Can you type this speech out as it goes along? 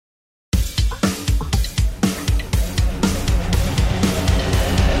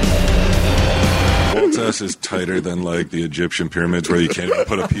ass is tighter than like the Egyptian pyramids where you can't even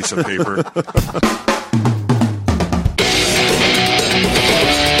put a piece of paper.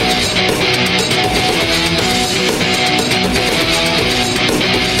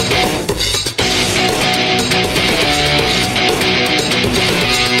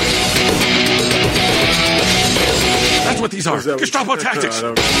 That's what these are. Gestapo tactics.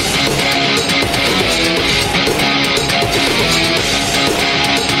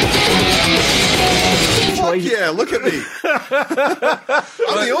 Fuck yeah, look at me.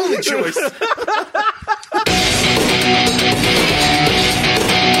 I'm the only choice.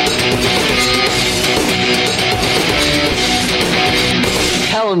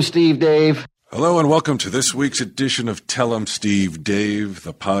 Tell him, Steve Dave. Hello and welcome to this week's edition of Tell 'em Steve Dave,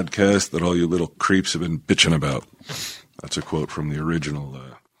 the podcast that all you little creeps have been bitching about. That's a quote from the original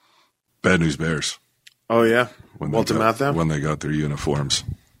Bad News Bears. Oh, yeah? When they got their uniforms.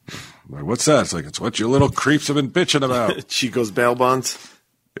 Like, what's that? It's like, it's what you little creeps have been bitching about. Chico's bail bonds?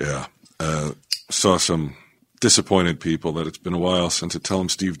 Yeah. Saw some disappointed people that it's been a while since a Tell 'em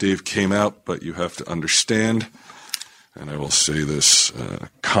Steve Dave came out, but you have to understand, and I will say this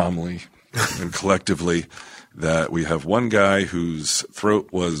calmly and collectively, that we have one guy whose throat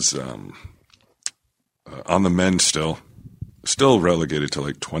was on the mend still relegated to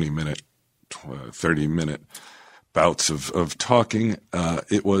like 30-minute bouts of talking.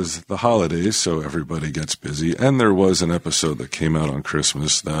 It was the holidays, so everybody gets busy. And there was an episode that came out on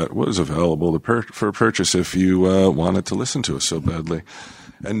Christmas that was available for purchase if you wanted to listen to us so badly.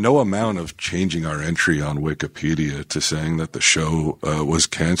 And no amount of changing our entry on Wikipedia to saying that the show was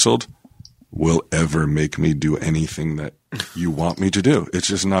canceled will ever make me do anything that you want me to do. It's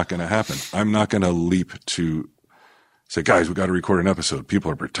just not going to happen. I'm not going to leap to say, guys, we got to record an episode.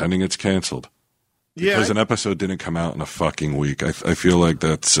 People are pretending it's canceled. Because an episode didn't come out in a fucking week. I feel like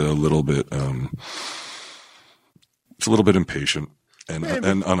that's a little bit, it's a little bit impatient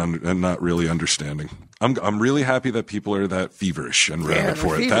and not really understanding. I'm really happy that people are that feverish and rabid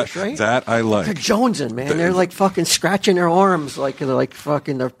for it. That I like. They're jonesing, man. They're like fucking scratching their arms, like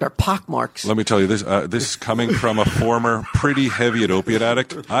fucking their pock marks. Let me tell you this. This coming from a former pretty heavy opiate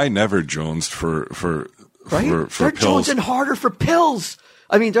addict. I never jonesed for they're pills. jonesing harder for pills.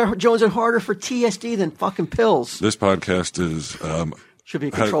 I mean, they're jonesing harder for TSD than fucking pills. This podcast is should be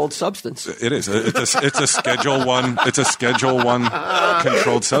a controlled substance. It is. It's a Schedule 1. It's a Schedule 1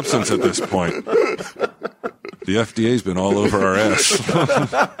 controlled substance at this point. The FDA's been all over our ass.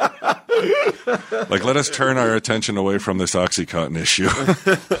 Like, let us turn our attention away from this OxyContin issue.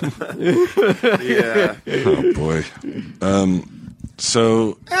 Yeah. Oh boy.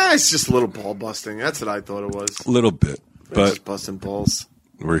 So it's just a little ball busting. That's what I thought it was. A little bit, but just busting balls.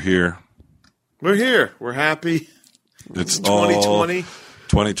 We're here. We're happy. It's 2020.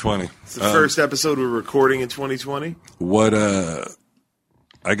 2020. It's the first episode we're recording in 2020. What? I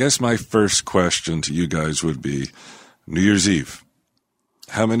guess my first question to you guys would be, New Year's Eve,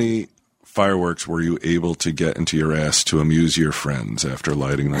 how many fireworks were you able to get into your ass to amuse your friends after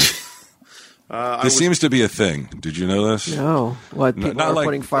lighting them? This seems to be a thing. Did you know this? No. What, people are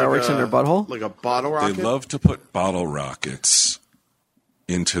putting fireworks in their butthole? Like a bottle rocket? They love to put bottle rockets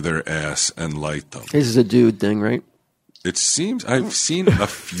into their ass and light them. This is a dude thing, right? It seems I've seen a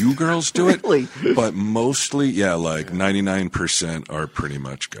few girls do it, really? But mostly, like 99% are pretty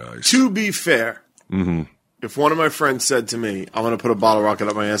much guys. To be fair, if one of my friends said to me, "I want to put a bottle rocket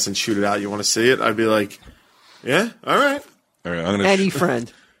up my ass and shoot it out. You want to see it?" I'd be like, "Yeah, all right." All right, I'm gonna any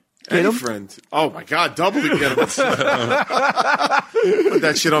friend. Any friend. Oh my God, doubly get him. Put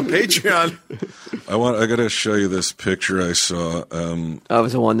that shit on Patreon. I got to show you this picture I saw. That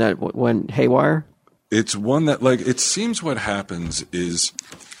was the one that went haywire. It's one that, like, it seems what happens is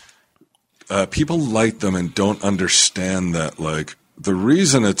people light them and don't understand that, like, the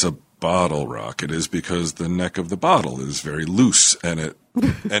reason it's a bottle rocket is because the neck of the bottle is very loose and it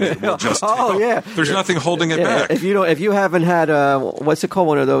will just yeah. There's nothing holding it back. If you haven't had what's it called,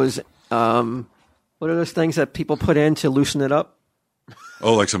 one of those what are those things that people put in to loosen it up?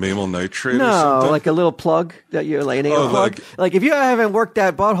 Oh, like some amyl nitrate or No, something? like a little plug that you're like an anal plug. Like if you haven't worked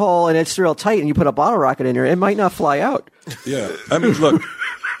that butthole and it's real tight and you put a bottle rocket in there, it might not fly out. Yeah. I mean, look,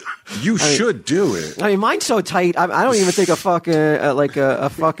 you should do it. I mean, mine's so tight, I don't even think a fucking, a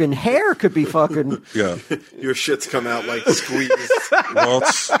fucking hair could be fucking... Yeah. Your shits come out like squeezed.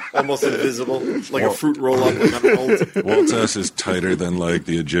 Walt's almost invisible. Like a fruit roll-up when unrolled. Walt's ass is tighter than, like,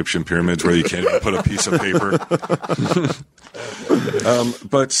 the Egyptian pyramids where you can't even put a piece of paper.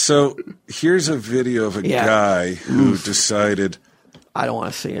 But so here's a video of a guy who decided, I don't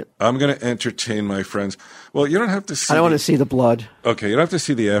want to see it. I'm going to entertain my friends. Well, you don't have to see. I don't want to see the blood. Okay, you don't have to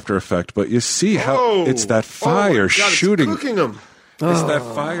see the after effect, but you see how it's that fire shooting. It's cooking them. It's that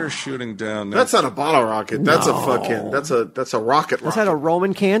fire shooting down. That's not a bottle rocket. That's a fucking. That's a rocket. Is that a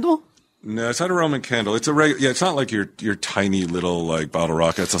Roman candle? No, it's not a Roman candle. It's a regular. Yeah, it's not like your tiny little like bottle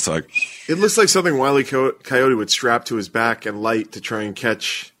rockets. It's like it looks like something Wile E. Coyote would strap to his back and light to try and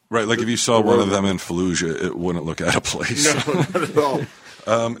catch. Right, like if you saw one of them in Fallujah, it wouldn't look out of place. No, not at all.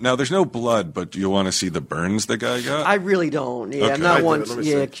 Now, there's no blood, but you want to see the burns the guy got? I really don't. Yeah, Okay. not once.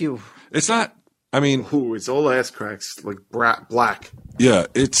 Yeah, Q. It's not. I mean, it's all ass cracks, like black. Yeah,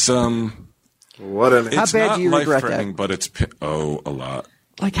 it's What an. How bad do you regret that? But it's a lot.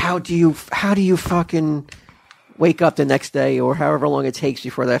 Like, how do you fucking wake up the next day or however long it takes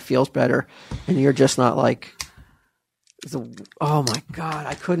before that feels better, and you're just not like, oh my God,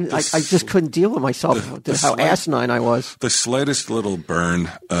 I couldn't, I just couldn't deal with myself. How asinine I was. The slightest little burn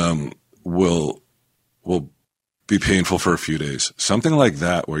will be painful for a few days. Something like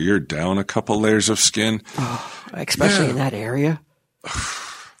that, where you're down a couple layers of skin, especially in that area.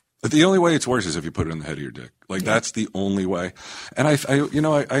 The only way it's worse is if you put it in the head of your dick. Like that's the only way. And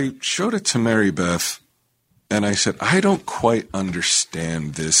I showed it to Mary Beth, and I said, I don't quite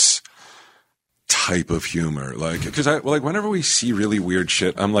understand this type of humor. Like, because whenever we see really weird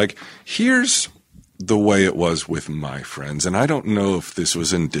shit, I'm like, here's the way it was with my friends, and I don't know if this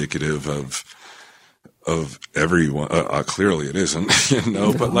was indicative of everyone. Clearly it isn't,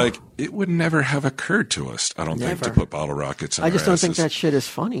 No. But like, it would never have occurred to us, I don't think, to put bottle rockets in I just our don't asses. think that shit is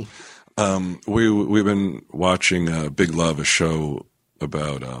funny. We've been watching Big Love, a show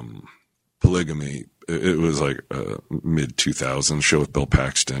about polygamy. It was like a mid-2000s show with Bill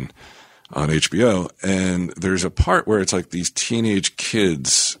Paxton on HBO, and there's a part where it's like these teenage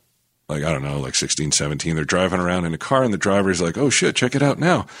kids, like, I don't know, like 16, 17, they're driving around in a car, and the driver's like, oh shit, check it out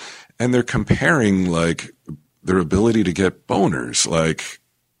now. And they're comparing like their ability to get boners, like,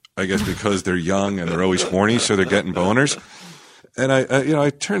 I guess because they're young and they're always horny, so they're getting boners. And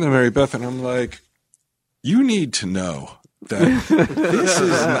I turn to Mary Beth and I'm like, you need to know that this is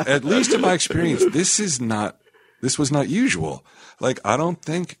not, at least in my experience, this was not usual. Like, I don't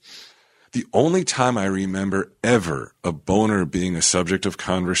think the only time I remember ever a boner being a subject of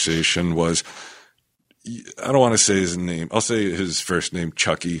conversation was, I don't want to say his name. I'll say his first name,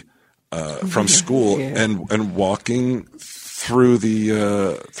 Chucky. From school and walking through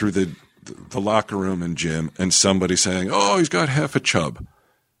the locker room and gym, and somebody saying, "Oh, he's got half a chub,"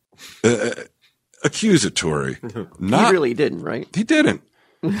 accusatory. He really didn't, right? He didn't.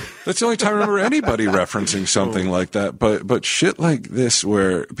 That's the only time I remember anybody referencing something like that. But shit like this,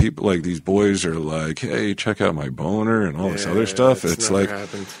 where people like these boys are like, "Hey, check out my boner" and all this other stuff. It's like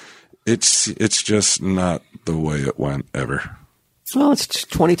happened. it's just not the way it went ever. Well, it's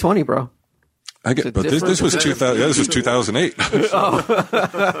 2020, bro. I get, but this was 2000. Yeah, this was 2008.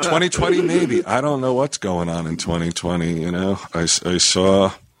 2020, maybe. I don't know what's going on in 2020. I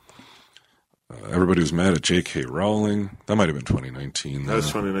saw everybody was mad at J.K. Rowling. That might have been 2019. That was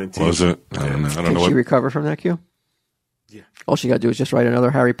 2019. Was it? I don't know. I don't know. Can she recover from that, Q? Yeah. All she got to do is just write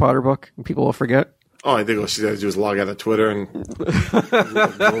another Harry Potter book, and people will forget. Oh, I think all she got to do is log out of Twitter and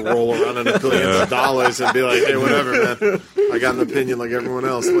roll around in billions of dollars and be like, hey, whatever, man. I got an opinion like everyone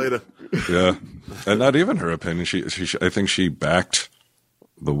else later. Yeah. And not even her opinion. I think she backed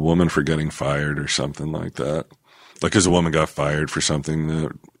the woman for getting fired or something like that. Like, because the woman got fired for something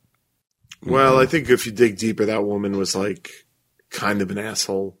that. Well, I think if you dig deeper, that woman was like kind of an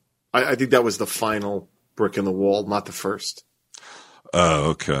asshole. I think that was the final brick in the wall, not the first. Oh,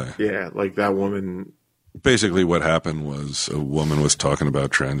 okay. Yeah, like that woman. Basically, what happened was a woman was talking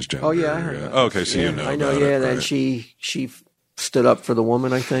about transgender. Oh, yeah, I heard that. Okay, so you know. I know, about yeah. it, Then right. she stood up for the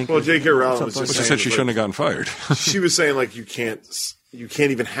woman, I think. Well, J.K. Rowling was But just she saying, said she shouldn't have gotten fired. She was saying like you can't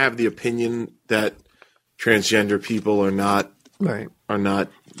even have the opinion that transgender people are not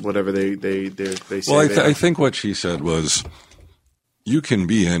whatever they say. Well, they are. I think what she said was, you can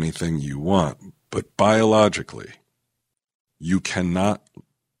be anything you want, but biologically, you cannot.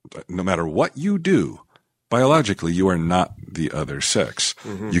 No matter what you do, biologically, you are not the other sex.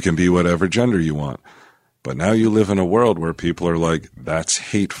 Mm-hmm. You can be whatever gender you want. But now you live in a world where people are like, that's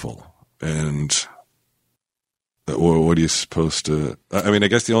hateful. And what are you supposed to? I mean, I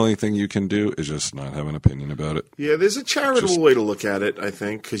guess the only thing you can do is just not have an opinion about it. Yeah, there's a charitable way to look at it, I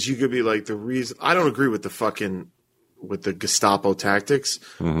think, because you could be like, the reason. I don't agree with the Gestapo tactics,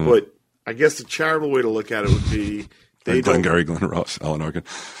 but I guess the charitable way to look at it would be. Glenn Ross, Alan Arkin.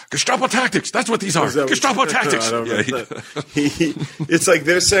 Gestapo tactics. That's what these are. Gestapo tactics. It's like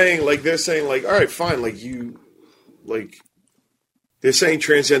they're saying, all right, fine, like you, like they're saying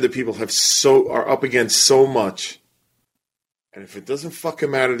transgender people are up against so much. And if it doesn't fucking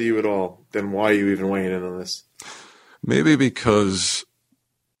matter to you at all, then why are you even weighing in on this? Maybe because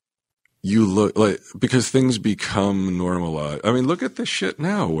because things become normalized. I mean, look at this shit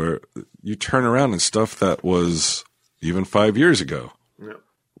now where you turn around and stuff that was even 5 years ago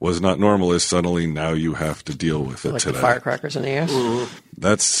was not normal is suddenly now you have to deal with it like today. The firecrackers in the air. Mm-hmm.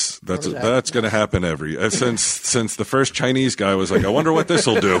 That's going to happen since the first Chinese guy was like, I wonder what this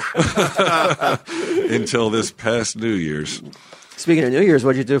will do until this past New Year's. Speaking of New Year's,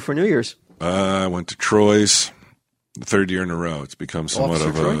 what'd you do for New Year's? I went to Troy's. The third year in a row. It's become somewhat Officer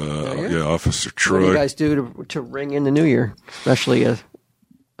of Troy? Officer Troy. What do you guys do to ring in the New Year, especially a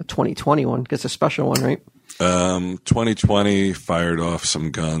 2020 one? It's a special one, right? 2020 fired off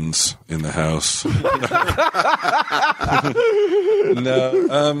some guns in the house.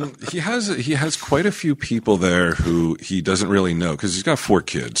 No, he has quite a few people there who he doesn't really know because he's got 4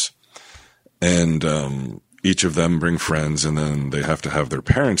 kids, and each of them bring friends, and then they have to have their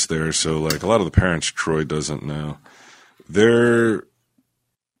parents there. So, like a lot of the parents, Troy doesn't know. His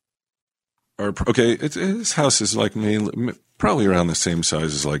house is like probably around the same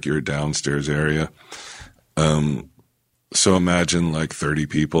size as like your downstairs area. So imagine like 30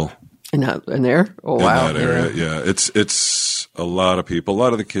 people in there. Oh wow! In that area, yeah. It's a lot of people. A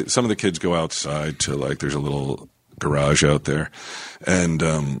lot of the kids. Some of the kids go outside to like. There's a little garage out there, and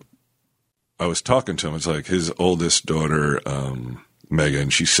I was talking to him. It's like his oldest daughter, Megan.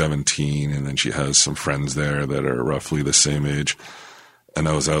 She's 17, and then she has some friends there that are roughly the same age. And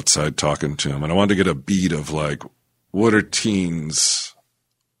I was outside talking to him, and I wanted to get a beat of like, what are teens?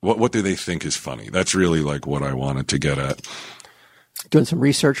 What do they think is funny? That's really like what I wanted to get at. Doing some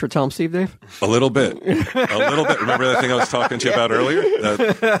research for Tell 'em Steve, Dave? A little bit. Remember that thing I was talking to you about earlier?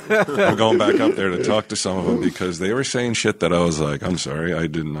 I'm going back up there to talk to some of them because they were saying shit that I was like, I'm sorry, I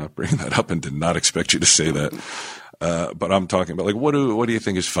did not bring that up and did not expect you to say that. But I'm talking about like, what do you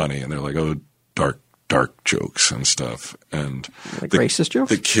think is funny? And they're like, oh, dark jokes and stuff. And like racist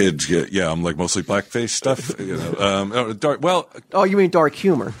jokes? The kids I'm like mostly blackface stuff. Oh, you mean dark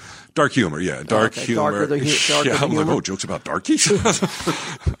humor? Dark humor, yeah. Dark humor. I'm like, oh, jokes about darkies?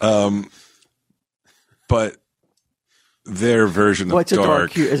 But their version of What's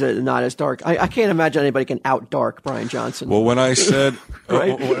dark. Is it not as dark? I can't imagine anybody can out-dark Brian Johnson. Well, when I said,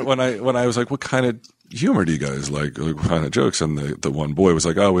 right? when I was like, what kind of humor do you guys like? What kind of jokes? And the one boy was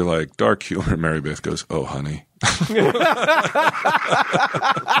like, oh, we like dark humor. And Mary Beth goes, oh, honey.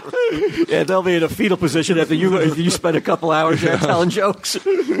 Yeah, they'll be in a fetal position if you spend a couple hours there telling jokes.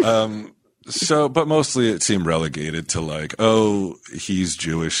 But mostly it seemed relegated to like, oh, he's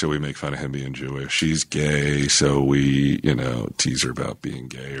Jewish, so we make fun of him being Jewish. She's gay, so we, tease her about being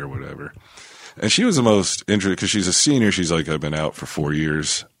gay or whatever. And she was the most interested because she's a senior. She's like, I've been out for 4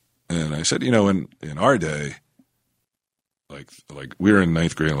 years. And I said, in our day, like we were in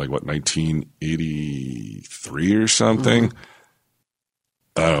 9th grade in 1983 or something. Mm-hmm.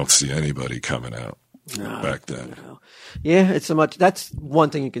 I don't see anybody coming out back then. No. Yeah, that's one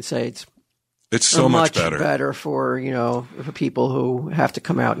thing you can say. It's so much better for, for people who have to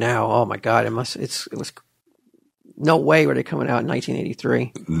come out now. Oh my God. It was no way were they coming out in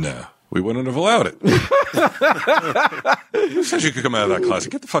 1983. No. We wouldn't have allowed it. Who says you could come out of that closet?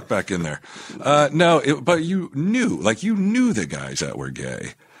 Get the fuck back in there. But you knew the guys that were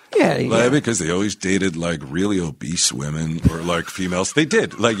gay. Yeah. Because they always dated like really obese women or like females. They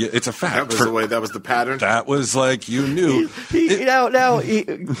did. Like it's a fact. That was the pattern. That was like knew.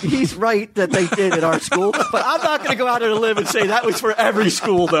 He's right that they did at our school, but I'm not going to go out on a limb and say that was for every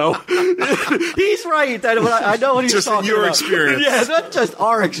school though. He's right that I know what he's just talking your about. Experience. Yeah, not just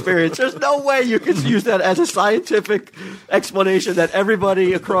our experience. There's no way you can use that as a scientific explanation that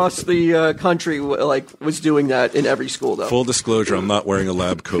everybody across the country was doing that in every school though. Full disclosure, I'm not wearing a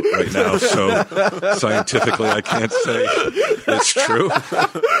lab coat right now, so scientifically I can't say it's true.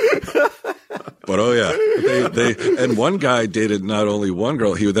 But oh yeah, and one guy dated not only one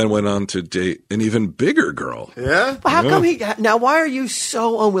girl, he then went on to date an even bigger girl. Yeah. But how come now? Why are you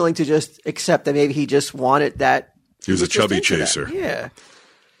so unwilling to just accept that maybe he just wanted that? He was a chubby chaser. That. Yeah.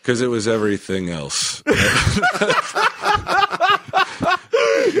 Because it was everything else.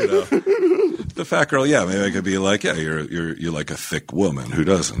 The fat girl, maybe I could be like, you're like a thick woman. Who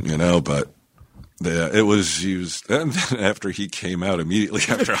doesn't, But it was used. And then after he came out immediately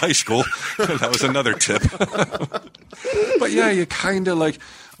after high school, that was another tip. But yeah, you kind of like.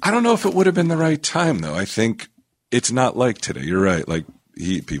 I don't know if it would have been the right time though. I think it's not like today. You're right. Like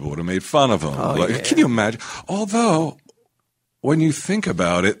people would have made fun of him. Oh, yeah. Can you imagine? Although. When you think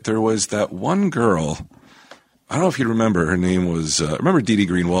about it, there was that one girl, I don't know if you remember. Her name was remember Dee Dee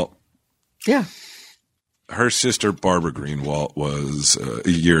Greenwalt? Yeah. Her sister Barbara Greenwalt was a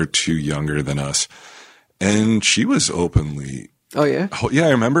year or two younger than us, and she was openly. Oh yeah. Yeah, I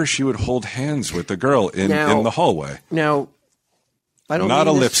remember she would hold hands with the girl in the hallway. Now, I don't not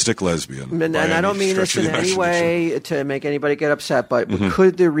mean a this, lipstick lesbian, and I don't mean this in any way to make anybody get upset. But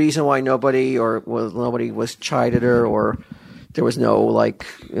could the reason why nobody was chided her, or there was no like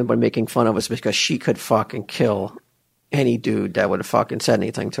anybody making fun of us because she could fucking kill any dude that would have fucking said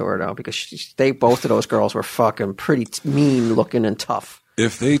anything to her, though, because both of those girls were fucking pretty mean looking and tough.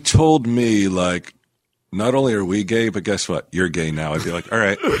 If they told me, like, not only are we gay, but guess what? You're gay now. I'd be like, all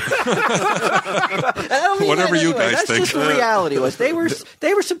right. Whatever you guys that's think. Just the reality was they were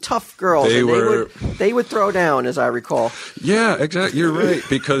some tough girls. They would throw down, as I recall. Yeah, exactly. You're right.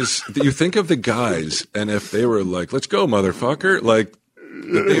 Because you think of the guys, and if they were like, let's go, motherfucker, like,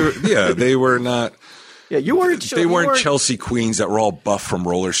 they were not. Yeah, you weren't. They weren't Chelsea queens that were all buff from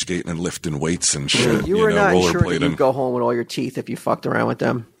roller skating and lifting weights and shit. You were not sure that you'd go home with all your teeth if you fucked around with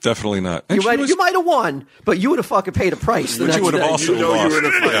them. Definitely not. You might have won, but you would have fucking paid a price. But you would have also lost. You were in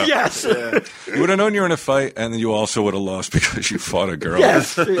a fight. Yes. Yeah. You would have known you were in a fight, and then you also would have lost because you fought a girl.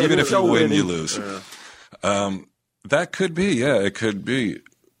 Yes. Even if you win, you lose. Yeah. That could be. Yeah, it could be.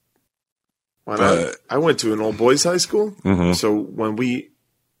 I went to an old boys high school, so when we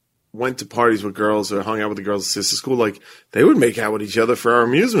went to parties with girls or hung out with the girls at sister school, like they would make out with each other for our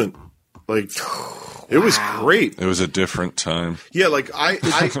amusement. Like it was great. It was a different time. Yeah, like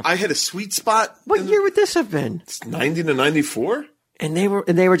I had a sweet spot. What year would this have been? It's 90 to 94. And they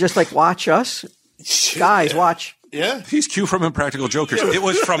were just like, watch us, Shit, guys, watch. Yeah. He's Q from Impractical Jokers. It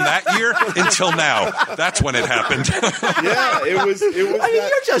was from that year until now. That's when it happened. Yeah, it was. I mean,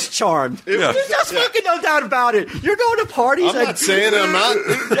 you're just charmed. There's just fucking no doubt about it. You're going to parties. I'm not saying I'm not.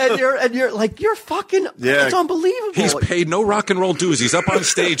 And you're like, you're fucking. Yeah. It's unbelievable. He's paid no rock and roll dues. He's up on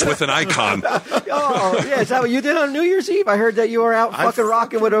stage with an icon. Oh yeah, is that what you did on New Year's Eve? I heard that you were out fucking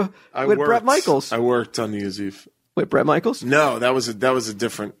rocking with Bret Michaels. I worked on New Year's Eve. With Bret Michaels? No, I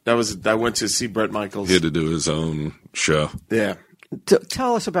went to see Bret Michaels. He had to do his own show. Yeah.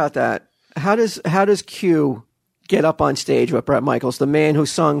 Tell us about that. How does Q get up on stage with Bret Michaels, the man who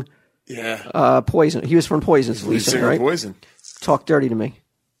sung Poison? He was from Poison's lead singer, right? Poison. Talk dirty to me.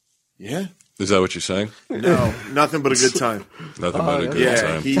 Yeah. Is that what you're saying? No, nothing but a good time. Nothing but a good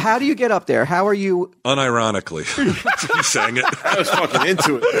time. So how do you get up there? How are you? Unironically. He sang it. I was fucking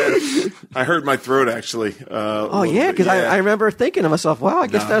into it, man. I hurt my throat, actually. Because I remember thinking to myself, wow, I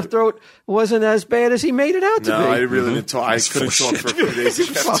guess that throat wasn't as bad as he made it out to be. No, I really didn't talk. I couldn't talk for a few days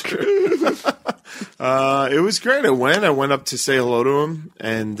after. It was great. I went up to say hello to him,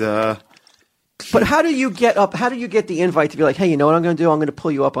 and... But how do you get up? How do you get the invite to be like, hey, you know what I'm going to do? I'm going to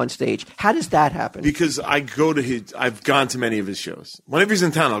pull you up on stage. How does that happen? Because I've gone to many of his shows. Whenever he's in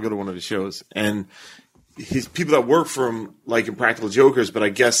town, I'll go to one of his shows. And his people that work for him, like Impractical Jokers, but I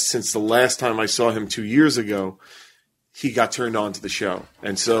guess since the last time I saw him 2 years ago, he got turned on to the show.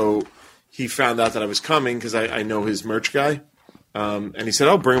 And so he found out that I was coming because I know his merch guy. And he said,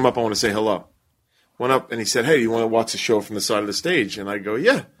 oh, bring him up. I want to say hello. Went up and he said, hey, do you want to watch the show from the side of the stage? And I go,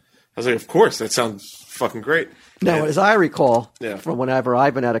 yeah. I was like, of course, that sounds fucking great. Now, as I recall, from whenever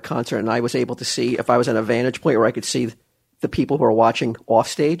I've been at a concert and I was able to see, if I was at a vantage point where I could see the people who are watching off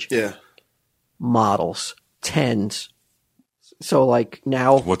stage, models, 10s. So, like,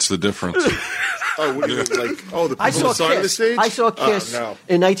 now... What's the difference? Oh, what do you mean, like, the people on the side of the stage? I saw Kiss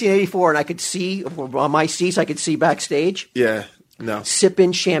in 1984, and I could see, on my seats, I could see backstage. Yeah, no.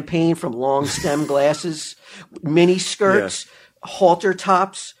 Sipping champagne from long stem glasses, mini skirts, halter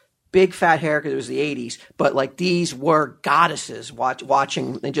tops, big fat hair because it was the 80s, but like these were goddesses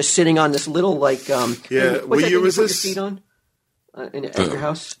watching and just sitting on this little like what year was this? Your feet on at your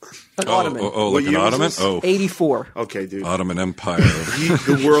house? An ottoman. Like an ottoman? 84. Okay, dude. Ottoman Empire.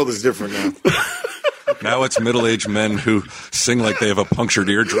 The world is different now. Now it's middle-aged men who sing like they have a punctured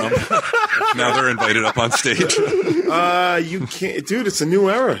eardrum. Now they're invited up on stage. You can't, dude. It's a new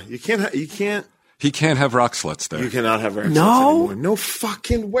era. You can't. He can't have rock sluts there. You cannot have rock sluts anymore. No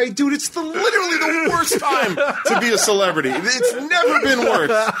fucking way, dude. It's literally the worst time to be a celebrity. It's never been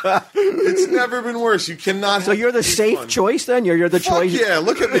worse. It's never been worse. You cannot. So you're the safe choice then? You're the choice. Yeah,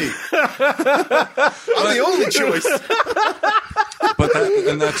 look at me. I'm the only choice. But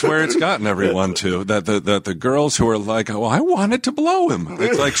that's where it's gotten everyone to. That the girls who are like, oh, I wanted to blow him.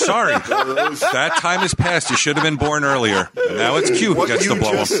 It's like, sorry, that time has passed. You should have been born earlier. Now it's Q who gets to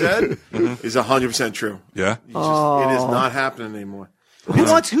blow him. What you just said is 100% true. Yeah? It is not happening anymore.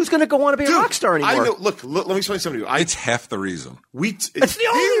 Who's going to go on to be a rock star anymore? I know. Look, let me explain something to you. It's half the reason. It's the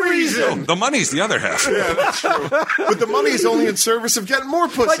only reason. The money's the other half. Yeah, that's true. But the money is only in service of getting more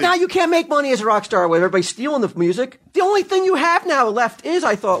pussy. But now you can't make money as a rock star with everybody stealing the music. The only thing you have now left is,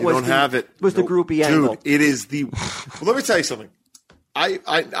 I thought, was the groupie angle. Dude, it is the. Well, let me tell you something.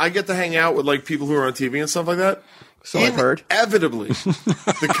 I get to hang out with like people who are on TV and stuff like that. So I've heard. Inevitably,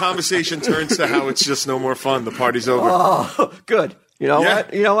 the conversation turns to how it's just no more fun. The party's over. Oh, good. You know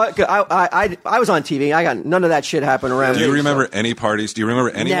what? You know what? I was on TV. I got none of that shit happen around me. Do you remember any parties? Do you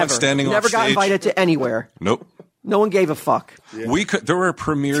remember anyone standing on stage? Never got invited to anywhere. Nope. No one gave a fuck. Yeah. There were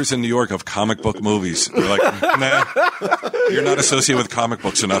premieres in New York of comic book movies. They're like, nah, you're not associated with comic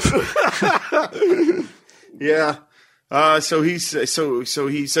books enough. Yeah. So he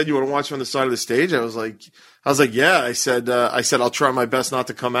said, you want to watch on the side of the stage? I was like, yeah. I said, I'll try my best not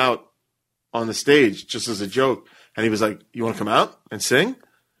to come out on the stage just as a joke. And he was like, you want to come out and sing?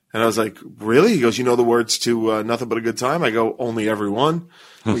 And I was like, really? He goes, you know the words to Nothing But a Good Time? I go, only everyone.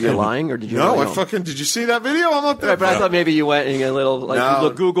 Were you lying or did you? No, did you see that video? I'm up there. Right, but I thought maybe you went and you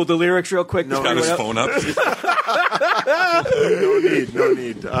Googled the lyrics real quick. No, got his phone up. No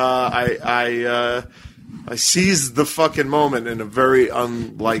need. I seized the fucking moment in a very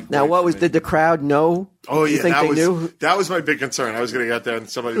unlike. Now, did the crowd know? Oh yeah, you think they knew? That was my big concern. I was going to get there and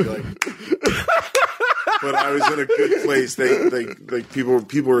somebody would be like, but I was in a good place.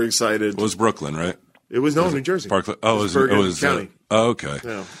 People were excited. It was Brooklyn, right? It was New Jersey. Parkland. Oh, it was County. Okay.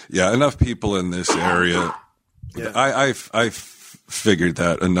 Yeah, enough people in this area. Yeah. I figured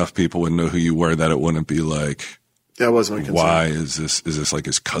that enough people would know who you were that it wouldn't be like. That was my concern. Why is this like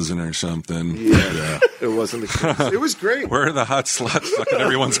his cousin or something? Yeah. It wasn't the case. It was great. Where are the hot sluts sucking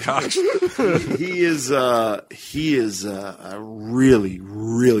everyone's cocks? He is a really,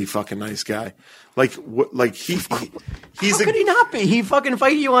 really fucking nice guy. He's How could he not be? He fucking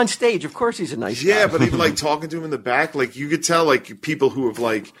invited you on stage. Of course he's a nice guy. Yeah, but even like talking to him in the back, like you could tell like people who have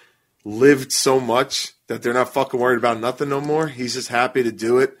like lived so much that they're not fucking worried about nothing no more. He's just happy to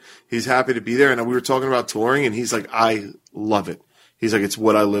do it. He's happy to be there. And we were talking about touring and he's like, I love it. He's like, it's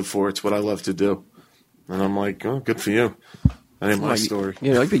what I live for. It's what I love to do. And I'm like, oh, good for you. That ain't my story.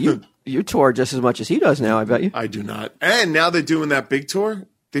 You know, but you tour just as much as he does now, I bet you. I do not. And now they're doing that big tour.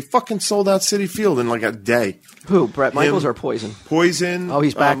 They fucking sold out Citi Field in like a day. Who? Brett Michaels or Poison? Poison. Oh,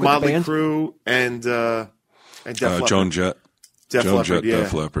 he's back with Motley the band? Crue and Def Leppard. Joan Jett. Def Leppard, yeah.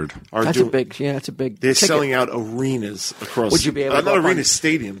 Def Leppard. That's a big They're ticket. selling out arenas across. Would you be able to not arenas,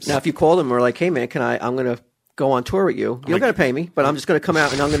 stadiums. Now, if you called them and were like, hey, man, I'm going to go on tour with you. You're going to pay me, but I'm just going to come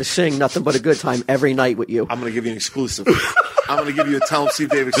out and I'm going to sing Nothing But a Good Time every night with you. I'm going to give you an exclusive. I'm going to give you a Tell 'em Steve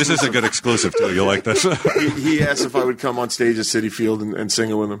Dave exclusive. This is a good exclusive, too. You'll like this. He asked if I would come on stage at Citi Field and sing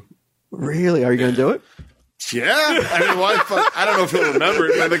it with him. Really? Are you going to do it? Yeah. I mean, why? I don't know if he'll remember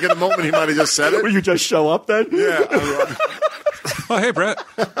it. Maybe at the moment he might have just said it. Will you just show up then? Yeah. Oh, hey, Brett.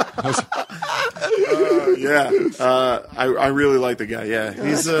 I really like the guy. Yeah.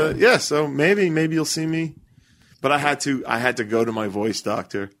 He's so maybe you'll see me. But I had to go to my voice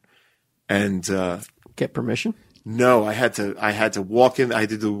doctor and get permission. No, I had to walk in. I had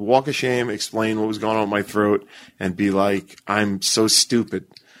to do a walk of shame, explain what was going on with my throat, and be like, I'm so stupid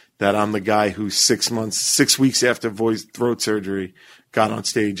that I'm the guy who 6 weeks after throat surgery got on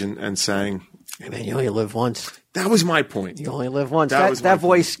stage and sang. Hey man, you only live once. That was my point. You only live once. That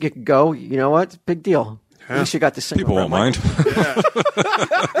voice could go. You know what? Big deal. At least you got to sing. People won't mind. Yeah.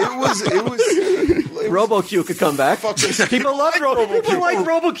 It was. RoboQ could come back. People love RoboQ. People like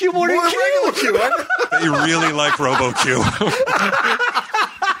RoboQ more than regular Q. They really like RoboQ.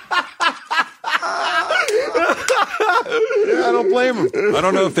 Yeah, I don't blame them. I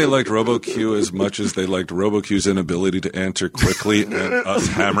don't know if they liked RoboQ as much as they liked RoboQ's inability to answer quickly and us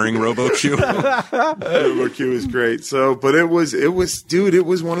hammering RoboQ. RoboQ is great. So, but it was, dude, it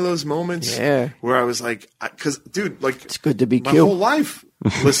was one of those moments where I was like, because, dude, like, it's good to be my whole life.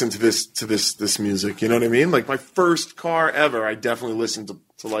 Listen to this music. You know what I mean? Like my first car ever, I definitely listened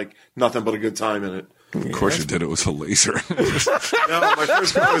to like Nothing But a Good Time in it. Of course you did. It was a laser. No, my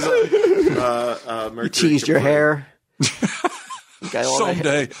first car was a you teased your hair.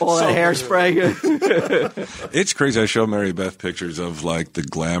 Someday. All that hairspray. It's crazy. I show Mary Beth pictures of like the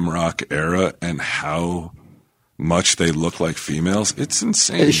glam rock era and how much they look like females. It's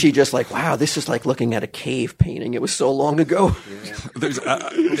insane. And is she just like, wow, this is like looking at a cave painting. It was so long ago. Yeah.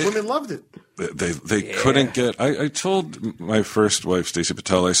 Women loved it. They couldn't get. I told my first wife, Stacey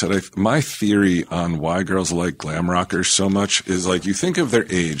Patel, I said, my theory on why girls like glam rockers so much is like, you think of their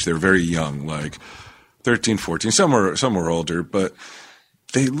age, they're very young, like 13, 14, some were older, but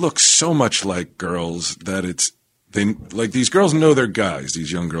they look so much like girls that like these girls know they're guys,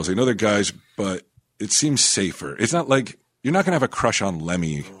 these young girls, they know they're guys, but it seems safer. It's not like you're not going to have a crush on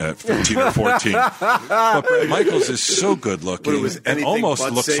Lemmy at 15 or 14. But Bret Michaels is so good looking and almost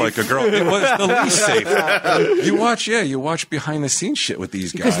looks safe. like a girl. It was the least safe. You watch behind the scenes shit with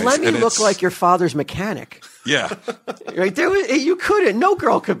these guys. Because Lemmy looked like your father's mechanic. Yeah. Right? You couldn't. No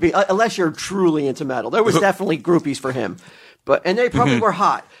girl could be, unless you're truly into metal. There was definitely groupies for him. And they probably were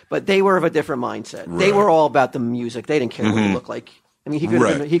hot, but they were of a different mindset. Right. They were all about the music. They didn't care what he looked like. I mean, he could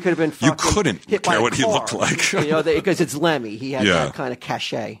have been fucking you couldn't hit by care a what car, he looked like. Because it's Lemmy. He had that kind of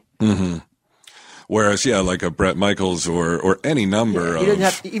cachet. Mm-hmm. Whereas, like a Bret Michaels or any number he didn't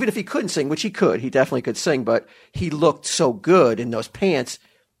have, even if he couldn't sing, which he could, he definitely could sing, but he looked so good in those pants,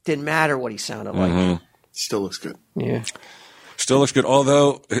 didn't matter what he sounded like. Still looks good. Yeah. Still looks good.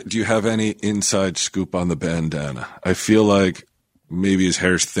 Although, do you have any inside scoop on the bandana? I feel like maybe his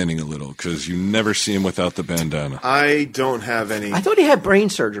hair's thinning a little because you never see him without the bandana. I don't have any. I thought he had brain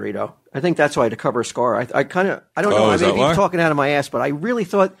surgery, though. I think that's why, to cover a scar. I don't know. I may be talking out of my ass, but I really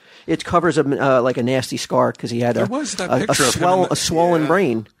thought it covers like a nasty scar because he had a swollen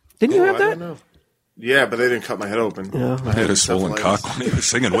brain. Didn't you have that? I don't know. Yeah, but they didn't cut my head open. Yeah. I had a swollen cock when he was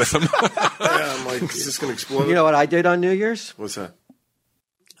singing with him. I'm like, is this going to explode? You know what I did on New Year's? What's that?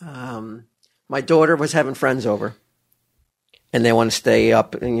 My daughter was having friends over. And they want to stay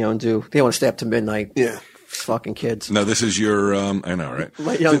up, they want to stay up to midnight. Yeah. Fucking kids. No, this is your, I know, right?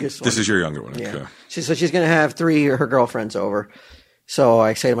 My youngest one. This is your younger one. Yeah. Okay. So she's going to have 3 of her girlfriends over. So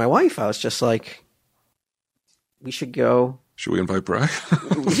I say to my wife, I was just like, we should go. Should we invite Bri?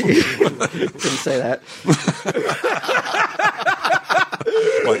 Didn't say that.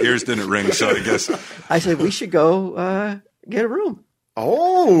 My ears didn't ring, so I guess. I said, we should go get a room.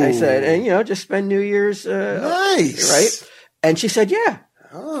 Oh. I said, and, just spend New Year's. Nice. Right? And she said, yeah.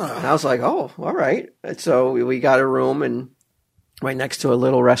 And I was like, oh, all right. And so we got a room and right next to a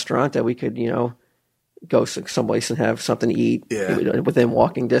little restaurant that we could, go someplace and have something to eat within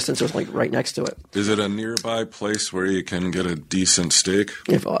walking distance. It was like right next to it. Is it a nearby place where you can get a decent steak?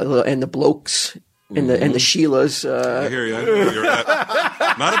 And the blokes and the Sheilas. I hear you. I know where you're at.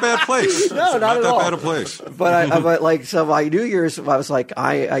 Not a bad place. No, not at all. Not that bad a place. But so my New Year's, I was like,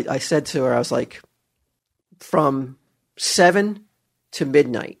 I said to her, I was like, from 7 to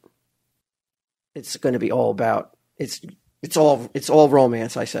midnight, it's going to be all about it's all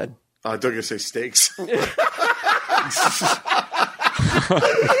romance. I said. I thought you were going to say steaks. All right.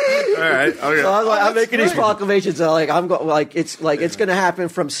 Okay. So I was like, I'm making these proclamations. It's going to happen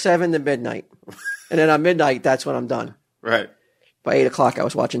from 7 to midnight, and then at midnight, that's when I'm done. Right. By 8 o'clock, I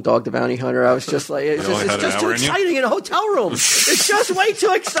was watching Dog the Bounty Hunter. I was just like, it's just too exciting in a hotel room. It's just way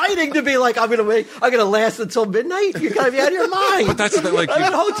too exciting to be like, I'm gonna last until midnight. You're gonna be out of your mind. But that's like I'm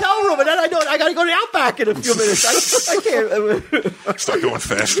in a hotel room, and then I gotta go to Outback in a few minutes. I can't start going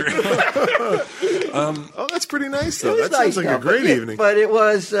faster. That's pretty nice though. That sounds like a great evening. But it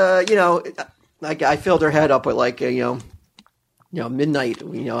was, I filled her head up with midnight.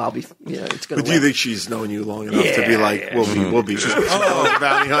 I'll be. It's gonna. But do you think she's known you long enough to be like, we'll be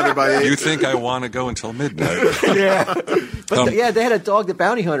bounty hunter by 8? You think I want to go until midnight? Yeah. But they had a Dog the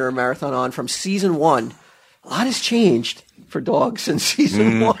Bounty Hunter marathon on from season 1. A lot has changed for dogs in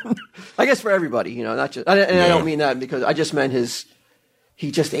season 1. I guess for everybody, not just. I don't mean that because I just meant he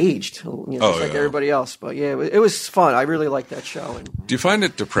just aged, like everybody else. But yeah, it was fun. I really liked that show. And do you find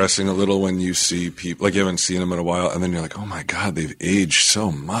it depressing a little when you see people like you haven't seen them in a while, and then you're like, oh my god, they've aged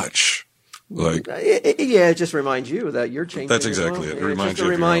so much? Like, it just reminds you that you're changing. That's exactly it. It reminds you a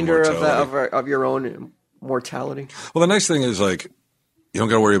reminder of your own mortality. Well, the nice thing is like you don't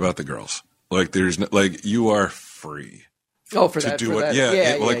got to worry about the girls. Like there's you are free. Oh, for that. Do for what?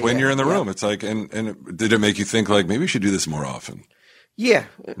 that. When you're in the room, it's like, and did it make you think like maybe we should do this more often? Yeah,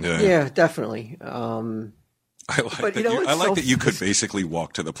 definitely. I like that you could basically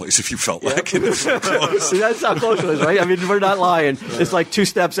walk to the place if you felt like it. It's so close. That's how close it is, right? I mean, we're not lying. It's like 2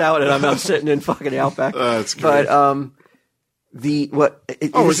 steps out, and I'm sitting in fucking Outback. That's great. But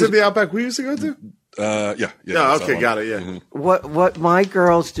was it the Outback we used to go to? Yeah. Okay, got it. Yeah. Mm-hmm. What my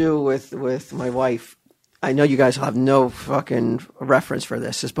girls do with my wife, I know you guys have no fucking reference for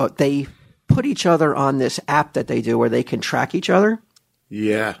this, but they put each other on this app that they do where they can track each other.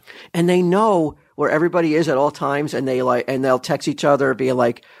 Yeah. And they know where everybody is at all times, and they'll text each other, being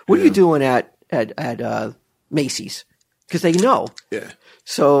like, "What are you doing at Macy's?" Because they know. Yeah.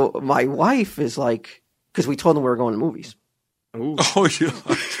 So my wife is like, because we told them we were going to movies. Ooh. Oh, yeah.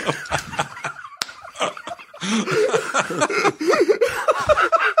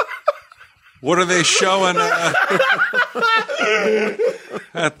 What are they showing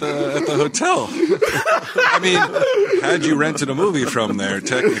at the hotel? I mean, had you rented a movie from there,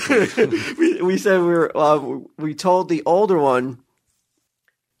 technically? We said we told the older one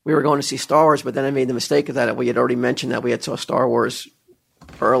we were going to see Star Wars, but then I made the mistake of that we had already mentioned that we had saw Star Wars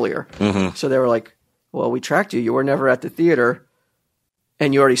earlier. Mm-hmm. So they were like, well, we tracked you. You were never at the theater,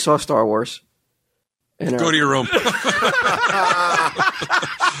 and you already saw Star Wars. And go to your room.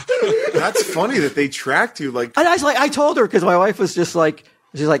 That's funny that they tracked you. Like, and I told her because my wife was just like,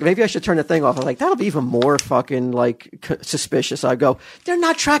 she's like, maybe I should turn the thing off. I'm like, that'll be even more fucking like suspicious. I go, they're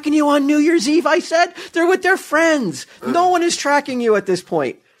not tracking you on New Year's Eve. I said they're with their friends. No one is tracking you at this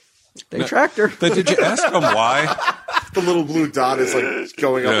point. They tracked her. Did you ask them why? The little blue dot is like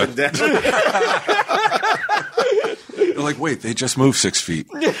going up and down. They're like, wait, they just moved 6 feet.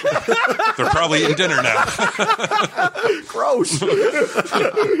 They're probably eating dinner now. Gross.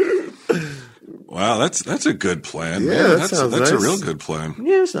 Wow, that's a good plan. Yeah, man. that's that's nice. a real good plan.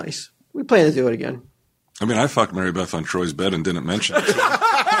 Yeah, it's nice. We plan to do it again. I mean, I fucked Mary Beth on Troy's bed and didn't mention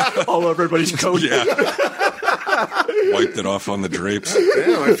it. All over everybody's coat. Yeah. Wiped it off on the drapes.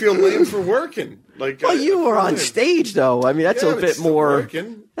 Damn, I feel lame for working. Like, Well, you were on stage though. I mean, that's a bit more.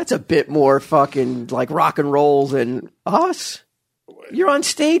 Working. That's a bit more fucking like rock and roll than us. You're on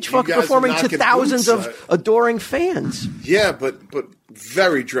stage fucking guys performing were to knocking thousands boots, of adoring fans. Yeah, but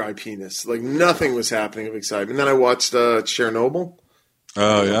very dry penis. Like nothing was happening of excitement. Then I watched Chernobyl.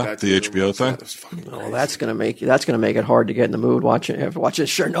 Oh yeah, the HBO thing. That was fucking Oh, crazy. that's gonna make it hard to get in the mood watching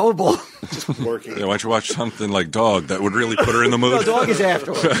Chernobyl. Just working. Yeah, why don't you watch something like Dog that would really put her in the mood? No, Dog is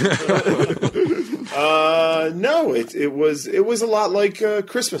afterwards. No, it was a lot like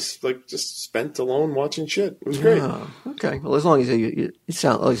Christmas. Like just spent alone watching shit. It was great. Oh, okay. Well, as long as you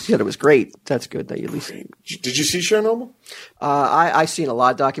sound like you said it was great, that's good. That you at least. Did you see Chernobyl? I've seen a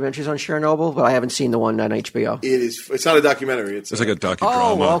lot of documentaries on Chernobyl, but I haven't seen the one on HBO. It's not a documentary. It's like a docudrama.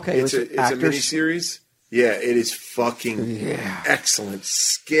 Oh, okay. It's a miniseries. Yeah, it is fucking excellent.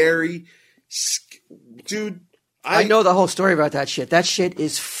 Scary. Dude, I know the whole story about that shit. That shit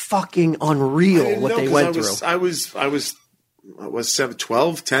is fucking unreal what they went through. I was 7,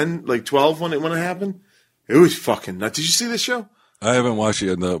 12, 10, like 12 when it happened. It was fucking nuts. Did you see this show? I haven't watched it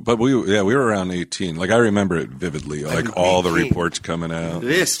yet, though. But we were around 18. Like I remember it vividly. Like all the reports coming out.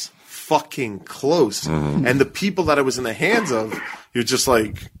 This fucking close. Mm-hmm. And the people that it was in the hands of, you're just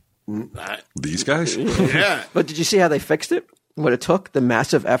like, these guys? Yeah. But did you see how they fixed it? What it took, the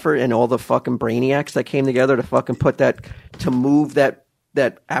massive effort and all the fucking brainiacs that came together to fucking move that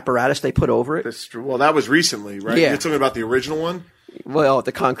apparatus they put over it. That's true. Well, that was recently, right? Yeah. You're talking about the original one? Well,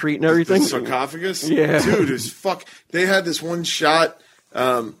 the concrete and everything. The sarcophagus? Yeah. Dude, it's fuck. They had this one shot,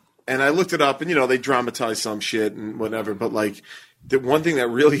 and I looked it up, and, they dramatized some shit and whatever, but, like, the one thing that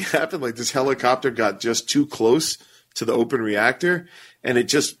really happened, like, this helicopter got just too close to the open reactor, and it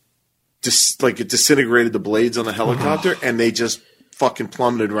just it disintegrated the blades on the helicopter, and they just fucking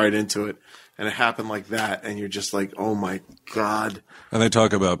plummeted right into it. And it happened like that, and you're just like, oh, my God. And they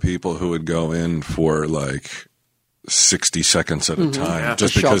talk about people who would go in for, like, 60 seconds at a time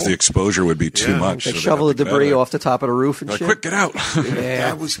just because the exposure would be too much. They shovel the debris off the top of the roof and like, shit. Quick, get out.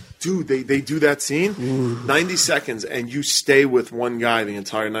 That was, dude, they do that scene, 90 seconds, and you stay with one guy the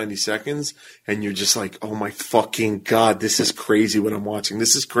entire 90 seconds, and you're just like, oh, my fucking God, this is crazy what I'm watching.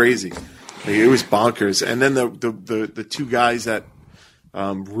 This is crazy. Like, it was bonkers. And then the two guys that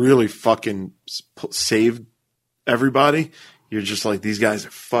really fucking saved everybody, you're just like, these guys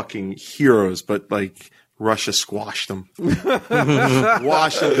are fucking heroes, but, like, Russia squashed them.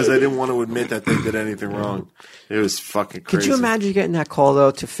 Washed them because they didn't want to admit that they did anything wrong. It was fucking crazy. Could you imagine getting that call, though,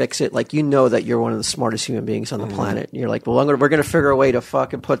 to fix it? Like, that you're one of the smartest human beings on the planet. And you're like, well, we're going to figure a way to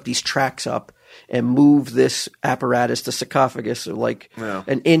fucking put these tracks up and move this apparatus, the sarcophagus, like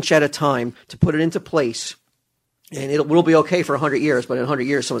an inch at a time to put it into place. And it'll be okay for 100 years, but in 100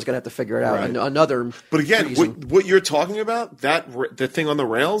 years, someone's going to have to figure it out. Right. Another But again, what you're talking about, the thing on the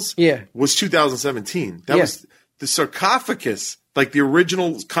rails, was 2017. That was the sarcophagus, like the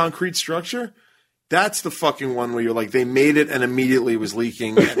original concrete structure. That's the fucking one where you're like, they made it and immediately was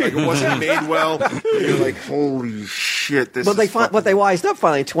leaking. And like, it wasn't made well. You're like, holy shit. But they wised up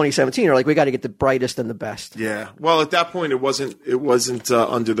finally in 2017. They're like, we got to get the brightest and the best. Yeah. Well, at that point, it wasn't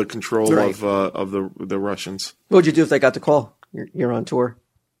under the control of the Russians. What would you do if they got the call? You're on tour.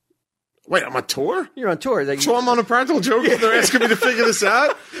 Wait, I'm on tour? You're on tour. So I'm on a Practical Joker. They're asking me to figure this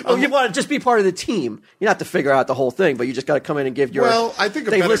out? Well, you want to just be part of the team. You don't have to figure out the whole thing, but you just got to come in and give your... Well, I think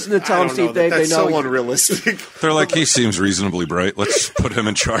they listen to Tom, Steve, Dave. That's they know so unrealistic. They're like, he seems reasonably bright. Let's put him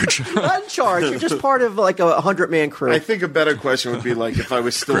in charge. Not in charge. You're just part of like a 100-man crew. I think a better question would be like, if I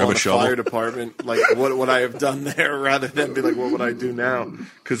was still on the fire department, like what would I have done there rather than be like, what would I do now?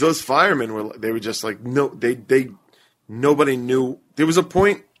 Because those firemen they were just like, no, nobody knew. There was a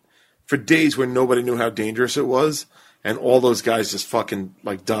point for days where nobody knew how dangerous it was, and all those guys just fucking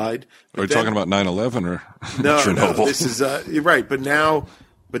like died. Are you talking about 9/11 or Chernobyl? No, this is you're right. But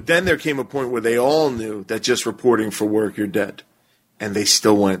then there came a point where they all knew that just reporting for work, you're dead, and they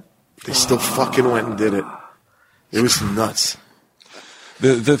still went. They still fucking went and did it. It was nuts.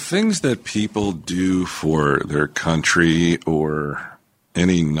 The things that people do for their country or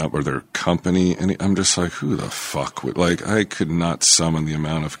their company, I'm just like, who the fuck would, like, I could not summon the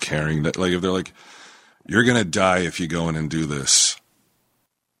amount of caring that, like, if they're like, you're going to die if you go in and do this.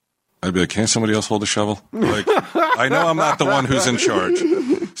 I'd be like, can't somebody else hold a shovel? Like, I know I'm not the one who's in charge.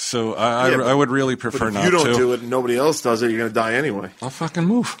 So I would really prefer not to. If you don't do it and nobody else does it, you're going to die anyway. I'll fucking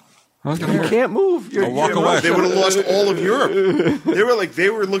move. You can't move. I'll walk away. They would have lost all of Europe. They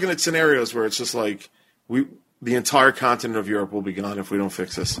were looking at scenarios where it's just like, the entire continent of Europe will be gone if we don't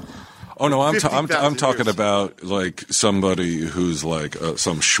fix this. Oh no, I'm talking about like somebody who's like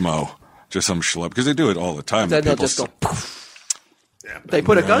some schmo, just some schlep, because they do it all the time. Then they'll just go. Yeah, they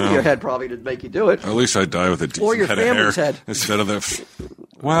put a gun to your head probably to make you do it. At least I die with a decent head of hair head instead of the.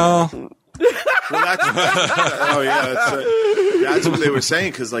 Well, that's what they were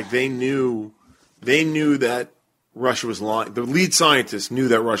saying, because like they knew that Russia was lying. The lead scientist knew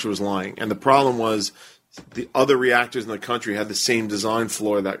that Russia was lying, and the problem was the other reactors in the country had the same design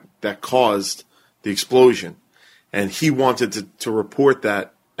flaw that caused the explosion, and he wanted to report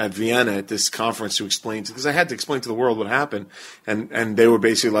that at Vienna at this conference to explain because I had to explain to the world what happened, and they were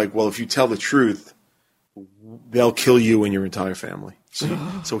basically like, well, if you tell the truth, they'll kill you and your entire family.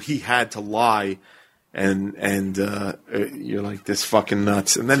 So he had to lie, and you're like, this fucking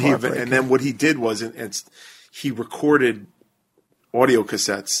nuts. And then what he did was he recorded audio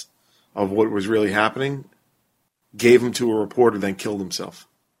cassettes of what was really happening, gave them to a reporter, then killed himself.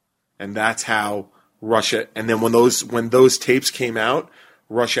 And that's how Russia. And then when those tapes came out,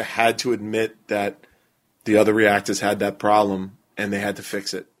 Russia had to admit that the other reactors had that problem, and they had to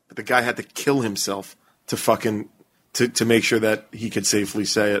fix it. But the guy had to kill himself to make sure that he could safely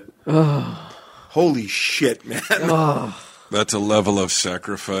say it. Oh. Holy shit, man! Oh. That's a level of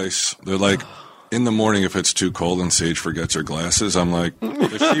sacrifice. They're like. In the morning, if it's too cold and Sage forgets her glasses, I'm like,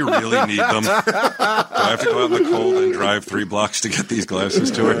 does she really need them? Do I have to go out in the cold and drive 3 blocks to get these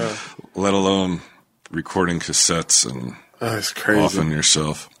glasses to her? Let alone recording cassettes and that's crazy. Offing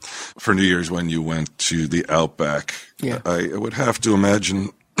yourself. For New Year's, when you went to the Outback, I would have to imagine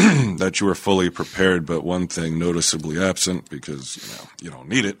that you were fully prepared, but one thing noticeably absent, because you don't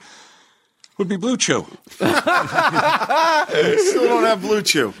need it, would be Blue Chew. I still don't have Blue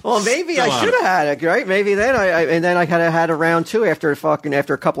Chew. Well, maybe I should have had it, right? Maybe then I could have had a round 2 after a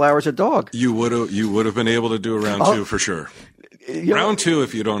couple hours of dog. You would have been able to do a round 2 for sure. Round 2,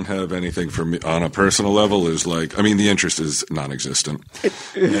 if you don't have anything for me on a personal level, is like, I mean, the interest is non-existent.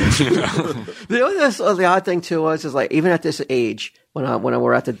 The odd thing too is like, even at this age, when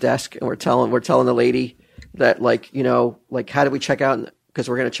we're at the desk and we're telling the lady that, like, how do we check out? Because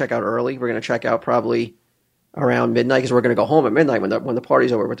we're going to check out early. We're going to check out probably around midnight because we're going to go home at midnight when the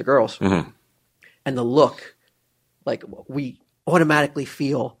party's over with the girls. Mm-hmm. And the look, like, we automatically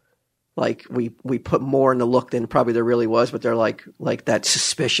feel like we put more in the look than probably there really was, but they're like that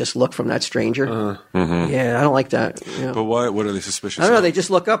suspicious look from that stranger. Mm-hmm. Yeah, I don't like that. But why? What are they suspicious? I don't know. They just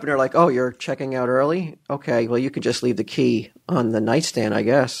look up and they're like, "Oh, you're checking out early? Okay, well, you could just leave the key on the nightstand, I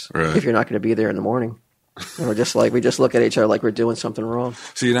guess, if you're not going to be there in the morning." And we just look at each other like we're doing something wrong.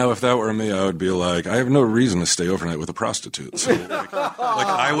 See, now if that were me, I would be like, I have no reason to stay overnight with a prostitute. So, like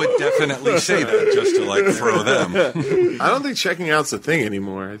I would definitely say that just to like throw them. I don't think checking out's a thing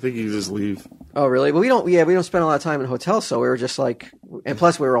anymore. I think you just leave. Oh, really? Well, we don't spend a lot of time in hotels, so we were just like, and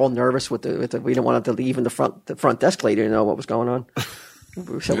plus we were all nervous with the we didn't want to leave, and the front desk lady didn't know what was going on.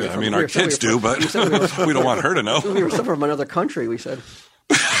 Our kids do, but we don't want her to know. We were from another country, we said.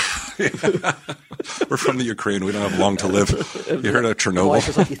 We're from the Ukraine. We don't have long to live. You heard of Chernobyl? My wife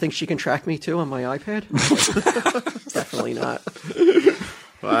was like, you think she can track me too on my iPad? Definitely not.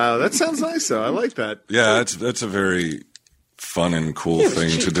 Wow, that sounds nice though. I like that. Yeah, that's a very fun and cool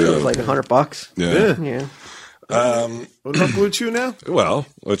thing to do. Like $100. Yeah. What about Blue Chew now? Well,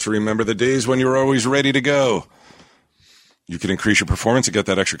 let's remember the days when you were always ready to go. You can increase your performance and get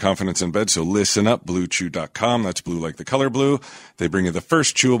that extra confidence in bed, so listen up, BlueChew.com. That's blue like the color blue. They bring you the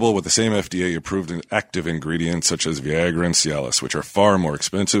first chewable with the same FDA-approved and active ingredients such as Viagra and Cialis, which are far more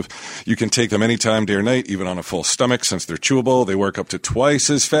expensive. You can take them anytime, day or night, even on a full stomach. Since they're chewable, they work up to twice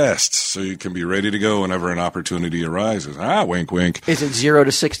as fast, so you can be ready to go whenever an opportunity arises. Wink, wink. Is it 0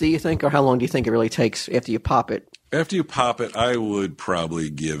 to 60, you think, or how long do you think it really takes after you pop it? After you pop it, I would probably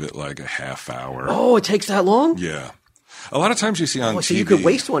give it like a half hour. Oh, it takes that long? Yeah. A lot of times you see on TV. So you could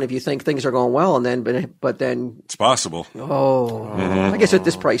waste one if you think things are going well, and then, but then. It's possible. I guess at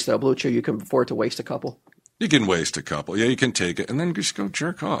this price, though, Blue Chew, you can afford to waste a couple. You can waste a couple. Yeah, you can take it and then just go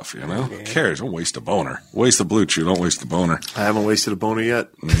jerk off, you know? Who cares? Don't waste a boner. Waste the Blue Chew. Don't waste the boner. I haven't wasted a boner yet.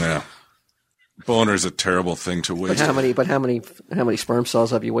 No. Boner is a terrible thing to waste. But how many sperm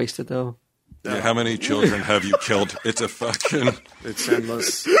cells have you wasted, though? Yeah, how many children have you killed? It's a fucking. It's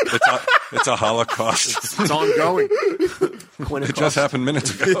endless. It's a holocaust. It's ongoing. It just happened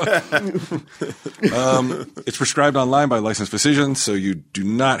minutes ago. It's prescribed online by licensed physicians, so you do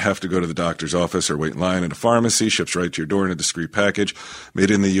not have to go to the doctor's office or wait in line at a pharmacy. Ships right to your door in a discreet package,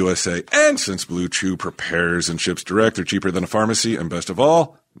 made in the USA. And since Blue Chew prepares and ships direct, they're cheaper than a pharmacy. And best of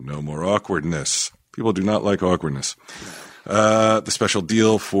all, no more awkwardness. People do not like awkwardness. The special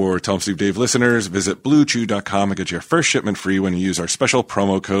deal for Tell 'em Steve Dave listeners, visit BlueChew.com and get your first shipment free when you use our special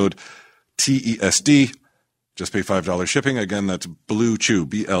promo code TESD. Just pay $5 shipping. Again, that's Blue Chew,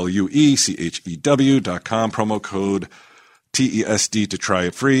 BLUECHEW.com, promo code TESD to try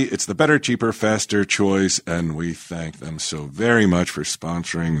it free. It's the better, cheaper, faster choice, and we thank them so very much for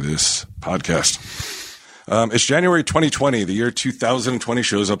sponsoring this podcast. It's January 2020. The year 2020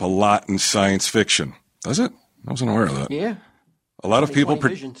 shows up a lot in science fiction. Does it? I wasn't aware of that. Yeah. A lot of people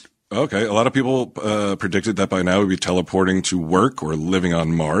predicted that by now we'd be teleporting to work or living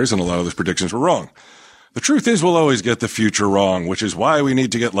on Mars, and a lot of those predictions were wrong. The truth is we'll always get the future wrong, which is why we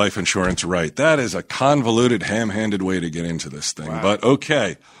need to get life insurance right. That is a convoluted, ham-handed way to get into this thing. Wow. But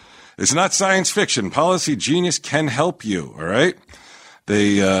okay, it's not science fiction. Policy Genius can help you, all right?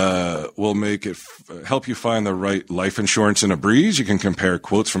 They will make it help you find the right life insurance in a breeze. You can compare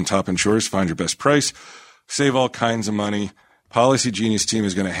quotes from top insurers, find your best price, save all kinds of money. Policy Genius team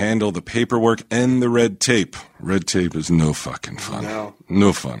is going to handle the paperwork and the red tape. Red tape is no fucking fun.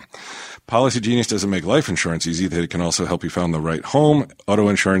 No fun. Policy Genius doesn't make life insurance easy. They can also help you find the right home, auto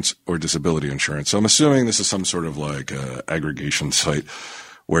insurance, or disability insurance. So I'm assuming this is some sort of like aggregation site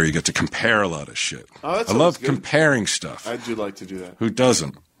where you get to compare a lot of shit. I love comparing stuff. I do like to do that. Who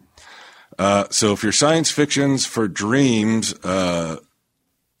doesn't? So if your science fictions for dreams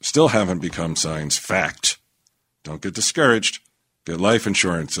still haven't become science fact, don't get discouraged. Get life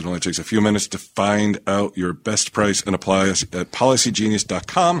insurance. It only takes a few minutes to find out your best price and apply at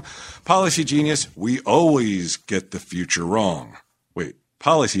PolicyGenius.com. Policy Genius, we always get the future wrong. Wait,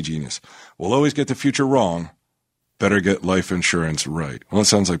 Policy Genius, we'll always get the future wrong. Better get life insurance right. Well, it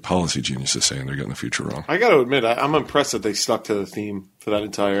sounds like Policy Genius is saying they're getting the future wrong. I got to admit, I'm impressed that they stuck to the theme for that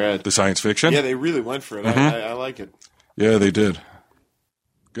entire ad. The science fiction? Yeah, they really went for it. Mm-hmm. I like it. Yeah, they did.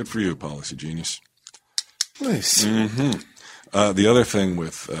 Good for you, Policy Genius. Nice. Mm-hmm. The other thing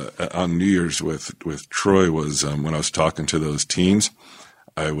with on New Year's with Troy was when I was talking to those teens,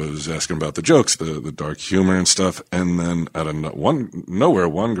 I was asking about the jokes, the dark humor and stuff, and then out of nowhere,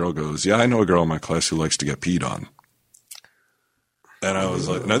 one girl goes, "Yeah, I know a girl in my class who likes to get peed on." And I was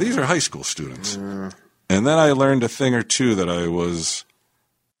like, "Now these are high school students." And then I learned a thing or two that I was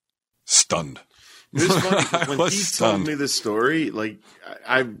stunned. It was funny. When he told me this story, like,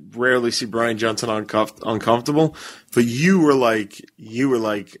 I rarely see Brian Johnson uncomfortable, but you were like,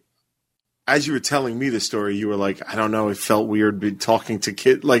 as you were telling me the story, you were like, I don't know, it felt weird talking to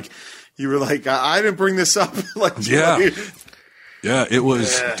kids. Like, you were like, I didn't bring this up. Like, yeah. Yeah, it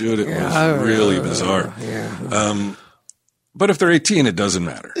was, dude, it was really bizarre. Yeah. But if they're 18, it doesn't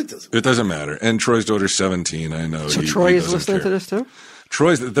matter. It doesn't matter. And Troy's daughter's 17, I know. So Troy is listening to this too?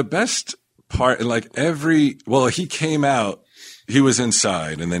 Troy's the best part, like he came out, he was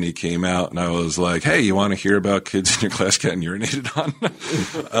inside, and then he came out, and I was like, "Hey, you want to hear about kids in your class getting urinated on?"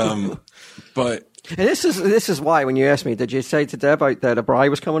 But and this is why when you asked me, did you say to Deb that a bride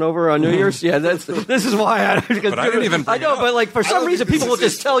was coming over on New Year's? Yeah, this is why. But I didn't even. I know, but like for some reason, people will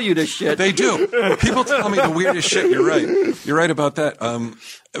just tell you this shit. They do. People tell me the weirdest shit. You're right. You're right about that.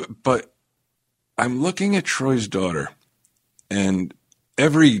 But I'm looking at Troy's daughter, and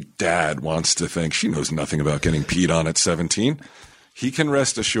every dad wants to think she knows nothing about getting peed on at 17. He can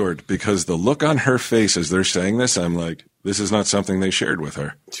rest assured because the look on her face as they're saying this, I'm like, This is not something they shared with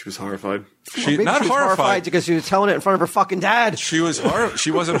her. She was horrified. Maybe Not she was horrified. because she was telling it in front of her fucking dad. She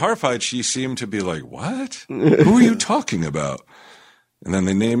wasn't horrified. She seemed to be like, what? Who are you talking about? And then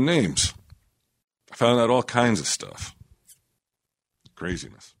they named names. I found out all kinds of stuff.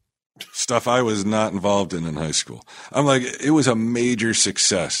 Craziness. Stuff I was not involved in high school. I'm like, it was a major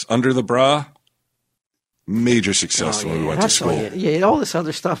success. Under the Bra, major success when we went to school. All this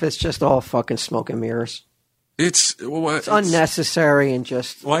other stuff is just all fucking smoke and mirrors. It's unnecessary and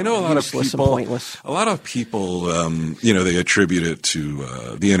just I know a lot of useless people. and pointless. A lot of people, they attribute it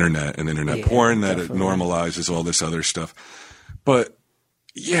to the internet and internet porn that definitely. it normalizes all this other stuff. But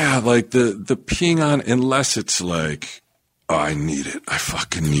yeah, like the peeing on, unless it's like, oh, I need it, I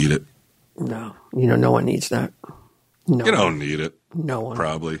fucking need it. No, no one needs that. No, You don't need it. No one.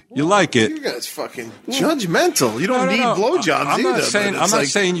 Probably. You like it. You guys fucking judgmentical. You don't need blowjobs I'm either. not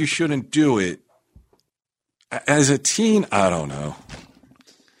saying you shouldn't do it. As a teen, I don't know.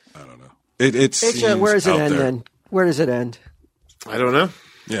 It seems where does it out end there. then? Where does it end? I don't know.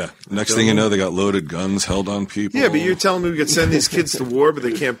 Yeah. Next thing you know, they got loaded guns held on people. Yeah, but you're telling me we could send these kids to war, but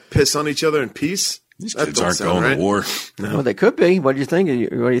they can't piss on each other in peace? These That kids don't aren't sound going right. to war. No. Well, they could be. What do you think?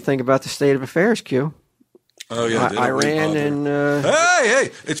 What do you think about the state of affairs, Q? Oh yeah, they don't Iran really and bother. Hey,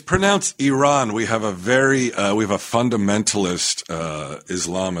 it's pronounced Iran. We have a fundamentalist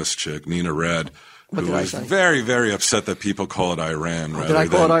Islamist chick, Nina Rad, What who did I is say? very, very upset that people call it Iran rather did I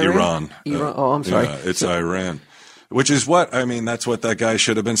call than it Iran. Iran? Oh, I'm sorry. Yeah, it's Iran. Which is that's what that guy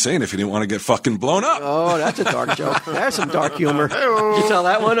should have been saying if he didn't want to get fucking blown up. Oh, that's a dark joke. There's some dark humor. Did you tell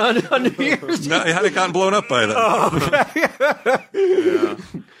that one on New Year's? No, he hadn't gotten blown up by that.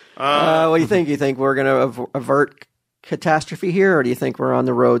 What do you think? You think we're going to avert catastrophe here, or do you think we're on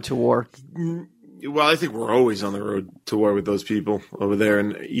the road to war? Well, I think we're always on the road to war with those people over there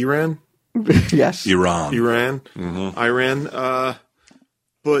in Iran. Yes. Iran. Iran.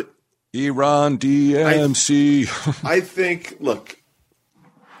 But Iran DMC. I think, look,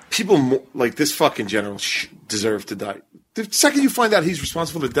 people like this fucking general deserve to die. The second you find out he's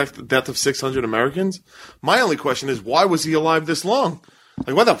responsible for the death of 600 Americans, my only question is, why was he alive this long?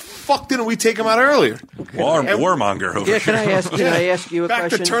 Like, why the fuck didn't we take him out earlier? Warmonger over Yeah, here. can I ask you a Back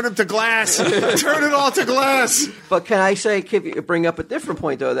question? to turn him to glass. Turn it all to glass. But can I bring up a different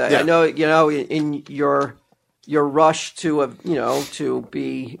point though? That Yeah. I know, in your rush to to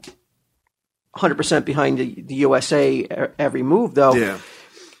be 100% behind the USA every move though. Yeah.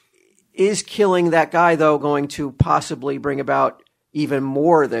 Is killing that guy though going to possibly bring about even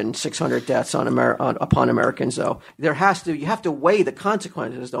more than 600 deaths upon Americans though? You have to weigh the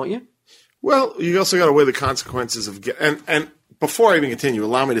consequences, don't you? Well, you also got to weigh the consequences of and before I even continue,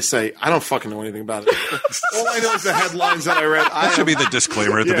 allow me to say I don't fucking know anything about it. All I know is the headlines that I read. That should be the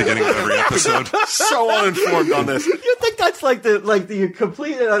disclaimer at the beginning of every episode. So uninformed on this. You think that's like the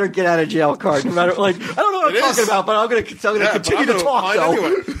complete and utter get out of jail card? No matter I don't know what I'm talking about, but I'm going to continue to talk though.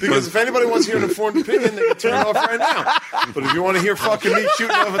 Anyway, because if anybody wants to hear an informed opinion, they can turn it off right now. But if you want to hear fucking me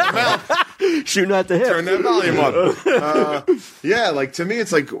shooting off at the mouth, Shooting at the hip. turn that volume up. Like to me,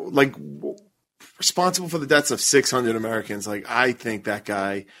 it's like responsible for the deaths of 600 Americans. Like, I think that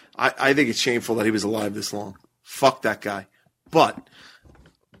guy, I think it's shameful that he was alive this long. Fuck that guy. But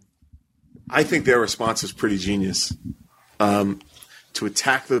I think their response was pretty genius. To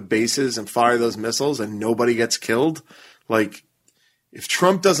attack the bases and fire those missiles and nobody gets killed. Like, if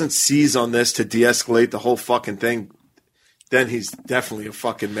Trump doesn't seize on this to de-escalate the whole fucking thing, then he's definitely a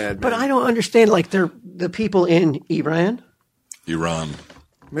fucking madman. But I don't understand, like, they're the people in Iran.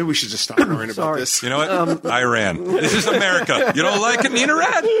 Maybe we should just stop worrying about Sorry. this. You know what? Iran. This is America. You don't like it, Nina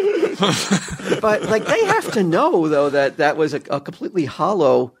Rad? But, like, they have to know, though, that was a completely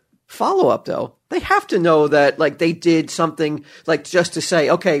hollow follow-up, though. They have to know that, like, they did something, like, just to say,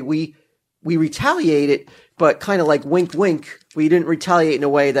 okay, we retaliated, but kind of like wink, wink. We didn't retaliate in a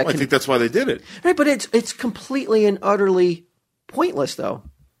way that I think that's why they did it. Right, but it's completely and utterly pointless, though.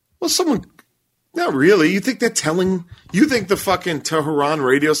 Well, not really. You think the fucking Tehran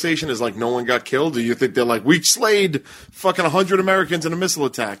radio station is like no one got killed? Or you think they're like, we slayed fucking 100 Americans in a missile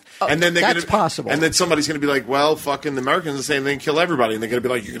attack? And then that's possible. And then somebody's going to be like, well, fucking the Americans are saying they can kill everybody. And they're going to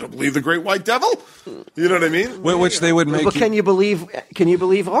be like, you're going to believe the great white devil? You know what I mean? Which they would make. But can you believe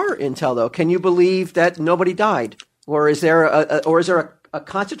our intel, though? Can you believe that nobody died? Or is there a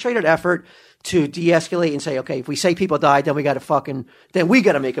concentrated effort to de-escalate and say, okay, if we say people died, then we got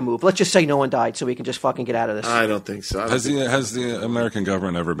to make a move. Let's just say no one died, so we can just fucking get out of this. I don't think so. Has the American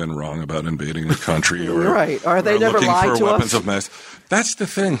government ever been wrong about invading a country or right? Are they never looking lied for to weapons us? of mass? That's the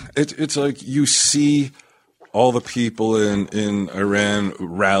thing. It's like you see all the people in Iran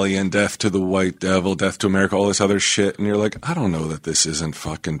rallying death to the white devil, death to America, all this other shit. And you're like, I don't know that this isn't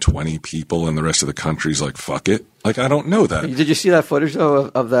fucking 20 people and the rest of the country's like, fuck it. Like, I don't know that. Did you see that footage, though,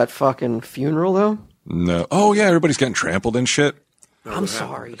 of that fucking funeral, though? No. Oh, yeah, everybody's getting trampled and shit. I'm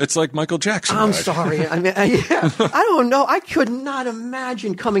sorry. It's like Michael Jackson. I'm sorry. I mean, I don't know. I could not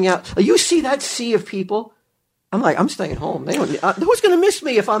imagine coming out. You see that sea of people? I'm like, I'm staying home. They don't. Who's going to miss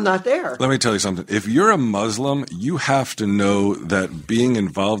me if I'm not there? Let me tell you something. If you're a Muslim, you have to know that being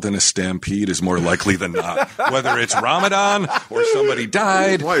involved in a stampede is more likely than not. Whether it's Ramadan or somebody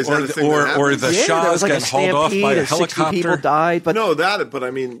died, Why, is that a thing that or the Yeah, there was Shah's like getting hauled off by a 60 people helicopter. died, but But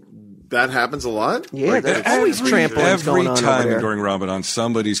I mean, that happens a lot. Yeah, Like, there's that's- always trampling Every going on over time there. during Ramadan,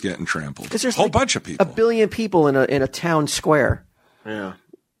 somebody's getting trampled. Because there's a whole like bunch of people. 1 billion people in a town square. Yeah.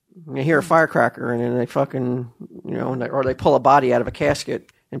 You hear a firecracker, and then they fucking, or they pull a body out of a casket,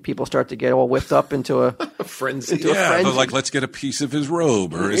 and people start to get all whipped up into a Frenzy. Yeah, but like, let's get a piece of his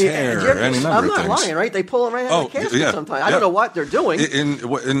robe or his hair or any number I'm of not things. lying, right? They pull him right out of the casket sometimes. I don't know what they're doing.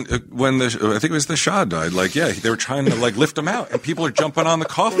 When I think it was the Shah died, like, yeah, they were trying to like lift him out, and people are jumping on the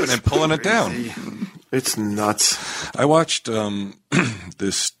coffin and pulling it down. It's nuts. I watched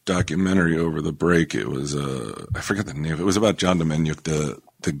this documentary over the break. It was I forget the name. It was about John Dominiuk,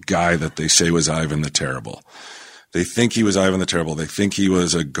 the guy that they say was Ivan the Terrible. They think he was Ivan the Terrible. They think he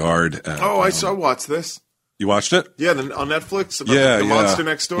was a guard. I watched this. You watched it? Yeah, on Netflix. About the Monster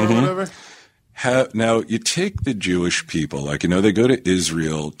Next Door or whatever. Now, you take the Jewish people, like, they go to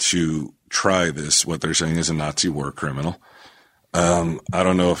Israel to try this, what they're saying is a Nazi war criminal. I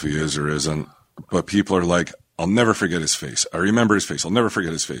don't know if he is or isn't, but people are like, I'll never forget his face. I remember his face. I'll never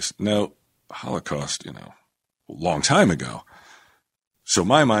forget his face. Now, Holocaust, a long time ago. So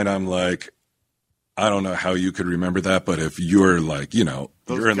my mind, I'm like, I don't know how you could remember that, but if you're like,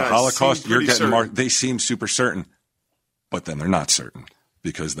 you're in the Holocaust, you're getting marked. They seem super certain, but then they're not certain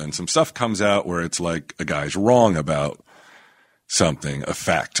because then some stuff comes out where it's like a guy's wrong about something, a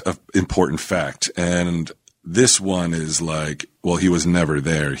fact, an important fact. And this one is like, well, he was never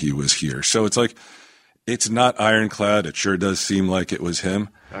there. He was here. So it's like, it's not ironclad. It sure does seem like it was him.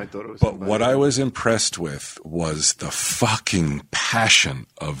 I thought it was. But what I was impressed with was the fucking passion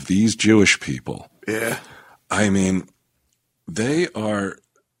of these Jewish people. Yeah. I mean, they are.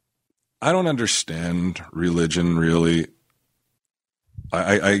 I don't understand religion really.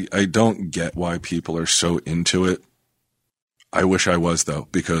 I don't get why people are so into it. I wish I was, though,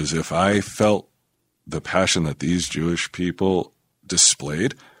 because if I felt the passion that these Jewish people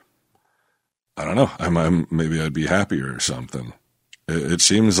displayed, I don't know. Maybe I'd be happier or something. It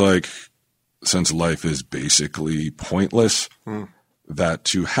seems like since life is basically pointless, that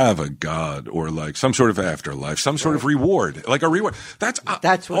to have a God or like some sort of afterlife, some sort of reward, like a reward. That's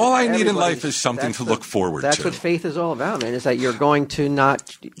what all I need in life is something to look forward to. That's what faith is all about, man, is that you're going to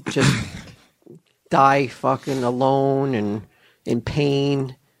not just die fucking alone and in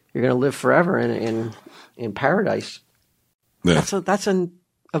pain. You're going to live forever in paradise. Yeah. That's a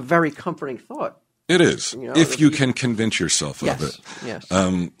very comforting thought. It is, if you can convince yourself yes, of it.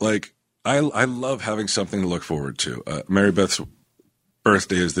 Yes. Like I love having something to look forward to. Mary Beth's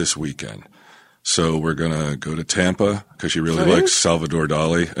birthday is this weekend, so we're gonna go to Tampa because she really likes Salvador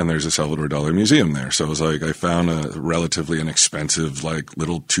Dali, and there's a Salvador Dali museum there. So I was like, I found a relatively inexpensive, like,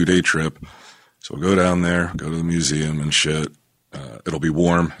 little 2-day trip. So we'll go down there, go to the museum and shit. It'll be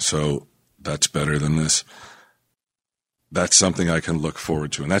warm, so that's better than this. That's something I can look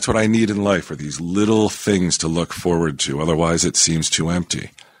forward to. And that's what I need in life, are these little things to look forward to. Otherwise, it seems too empty.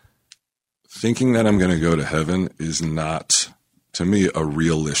 Thinking that I'm going to go to heaven is not, to me, a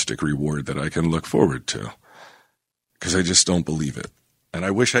realistic reward that I can look forward to. Because I just don't believe it. And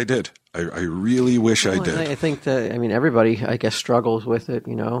I wish I did. I really wish I did. I think that, everybody, I guess, struggles with it,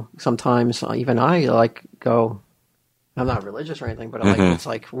 Sometimes even I, go, I'm not religious or anything, but it's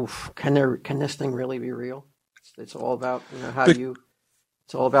like, oof, can this thing really be real? It's all about,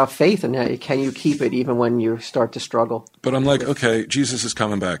 it's all about faith, and can you keep it even when you start to struggle? But I'm like, okay, Jesus is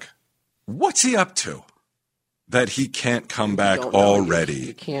coming back. What's he up to that he can't come back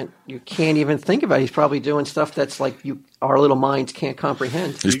already? You can't even think about it. He's probably doing stuff that's like our little minds can't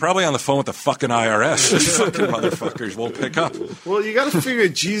comprehend. He's probably on the phone with the fucking IRS. These fucking motherfuckers won't pick up. Well, you got to figure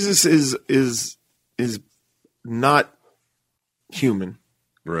Jesus is not human.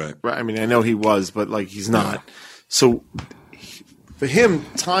 Right. I mean, I know he was, but he's not. So for him,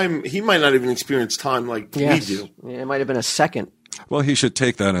 time, he might not even experience time like we do. Yeah, it might have been a second. Well, he should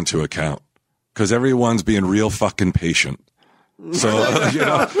take that into account because everyone's being real fucking patient.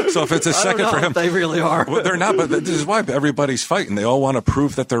 So, so if it's a second for him. They really are. Well, they're not, but this is why everybody's fighting. They all want to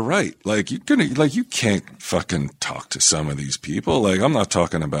prove that they're right. Like, you can't fucking talk to some of these people. Like, I'm not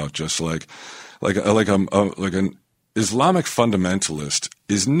talking about just like an Islamic fundamentalist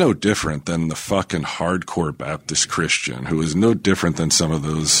is no different than the fucking hardcore Baptist Christian, who is no different than some of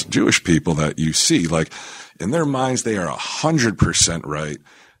those Jewish people that you see. Like, in their minds, they are 100% right.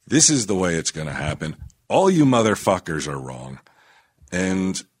 This is the way it's going to happen. All you motherfuckers are wrong.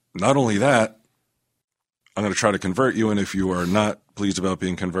 And not only that, I'm going to try to convert you. And if you are not pleased about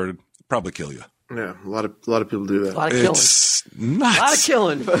being converted, probably kill you. Yeah, a lot of people do that. A lot of killing. It's nuts. A lot of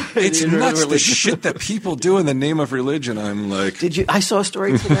killing. It's nuts. The shit that people do in the name of religion. I'm like, I saw a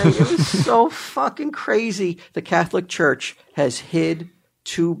story today. It was so fucking crazy. The Catholic Church has hid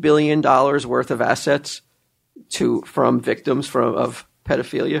 $2 billion worth of assets from victims of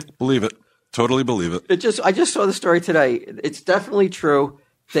pedophilia. believe it. Totally believe it. I just saw the story today. It's definitely true.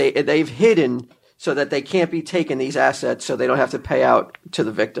 They've hidden so that they can't be taken, these assets, so they don't have to pay out to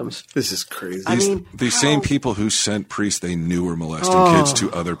the victims. This is crazy. These same people who sent priests they knew were molesting kids to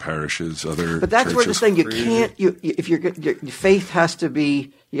other parishes, other But that's churches. where the thing, you can't, if your faith has to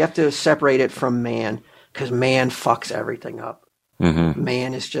be, you have to separate it from man, because man fucks everything up. Mm-hmm.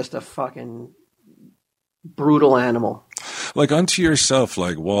 Man is just a fucking brutal animal. Like, unto yourself,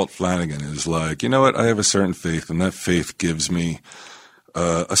 like Walt Flanagan is like, you know what, I have a certain faith, and that faith gives me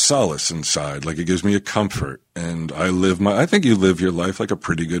a solace inside. Like, it gives me a comfort, and I think you live your life like a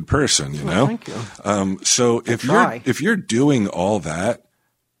pretty good person, you know? Thank you. So if you're doing all that,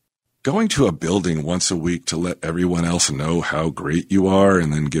 going to a building once a week to let everyone else know how great you are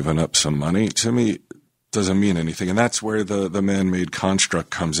and then giving up some money, to me, doesn't mean anything. And that's where the man-made construct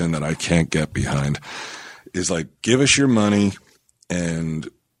comes in that I can't get behind, is like, give us your money and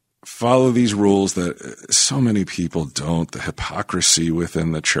follow these rules that so many people don't. The hypocrisy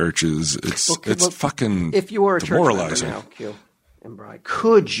within the churches, it's fucking if you were a demoralizing. Church member now, Q and Brian,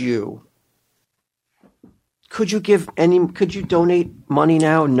 could you donate money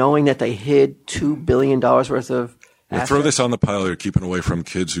now knowing that they hid $2 billion worth of assets? Throw this on the pile you're keeping away from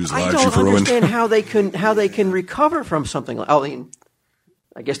kids whose lives you've ruined. I don't understand how they can recover from something like, I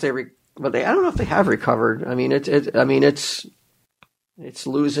guess I don't know if they have recovered. I mean, it's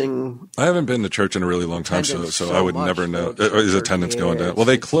losing. I haven't been to church in a really long time, so I would never know. Is attendance going down? Well,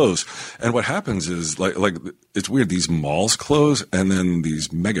 they close, and what happens is like it's weird. These malls close, and then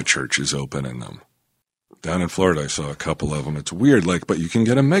these mega churches open in them. Down in Florida, I saw a couple of them. It's weird, but you can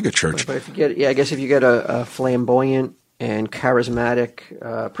get a mega church. But if you get a flamboyant and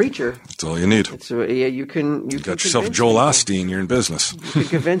charismatic preacher, that's all you need. You got yourself Joel Osteen. You're in business. You can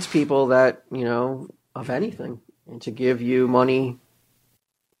convince people that of anything, and to give you money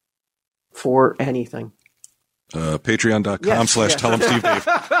for anything. Patreon.com/Tell 'em Steve Dave.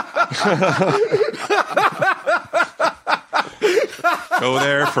 Go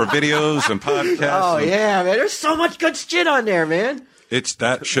there for videos and podcasts. Oh, yeah, man. There's so much good shit on there, man.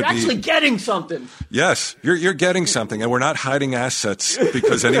 You're actually getting something. Yes, you're getting something, and we're not hiding assets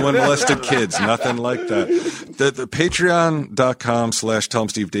because anyone molested kids. Nothing like that. The Patreon.com/Tell 'em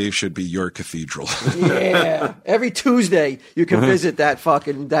Steve Dave should be your cathedral. Yeah, every Tuesday you can visit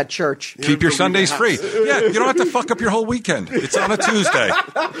that church. Keep your Sundays free. Yeah, you don't have to fuck up your whole weekend. It's on a Tuesday.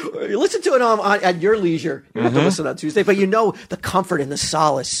 You listen to it at your leisure. You have to listen on Tuesday, but the comfort and the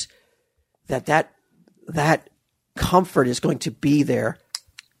solace that comfort is going to be there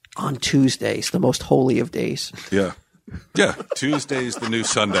on Tuesdays, the most holy of days. Yeah. Yeah. Tuesday's the new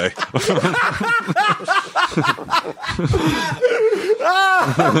Sunday.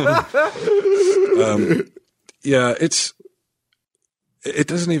 It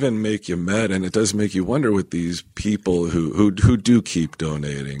doesn't even make you mad, and it does make you wonder with these people who do keep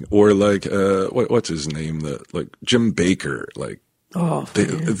donating, or like what's his name, Jim Baker,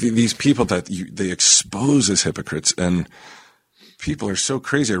 these people that they expose as hypocrites, and people are so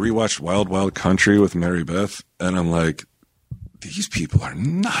crazy. I rewatched Wild Wild Country with Mary Beth, and I'm like, these people are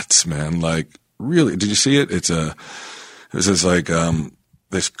nuts, man. Like, really? Did you see it? It was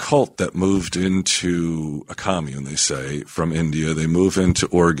this cult that moved into a commune, they say, from India. They move into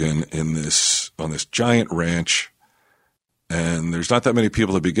Oregon on this giant ranch. And there's not that many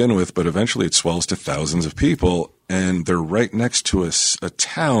people to begin with, but eventually it swells to thousands of people. And they're right next to a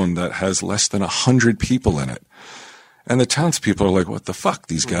town that has less than 100 people in it. And the townspeople are like, what the fuck?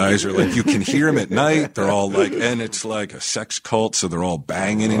 These guys are like, you can hear them at night. They're all like, and it's like a sex cult. So they're all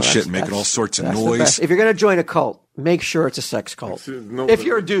banging and shit, making all sorts of noise. If you're going to join a cult, make sure it's a sex cult. If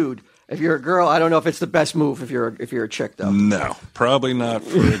you're a dude. If you're a girl, I don't know if it's the best move if you're a chick, though. No, probably not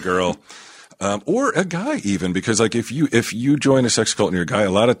for a girl. Or a guy even, because like if you join a sex cult and you're a guy,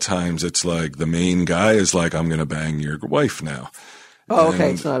 a lot of times it's like the main guy is like, I'm going to bang your wife now. Oh,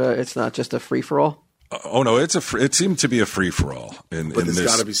 okay. It's not just a free for all. Oh no, it seemed to be a free for all in this particular cult. There's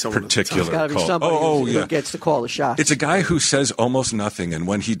got to be somebody who gets to call the shots. It's a guy who says almost nothing, and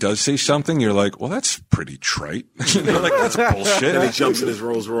when he does say something, you're like, well, that's pretty trite. You're like, that's bullshit. And he jumps in his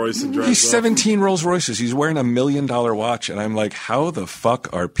Rolls Royce and drives He's off. 17 Rolls Royces. He's wearing $1 million watch, and I'm like, how the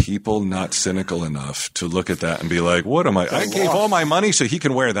fuck are people not cynical enough to look at that and be like, what am I gave all my money so he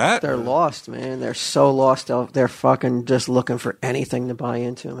can wear that? They're lost, man. They're so lost. They're fucking just looking for anything to buy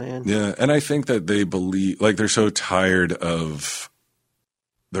into, man. Yeah, and I think that they believe, like, they're so tired of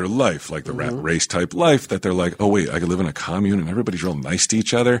their life, like the rat race type life, that they're like, oh wait, I could live in a commune and everybody's real nice to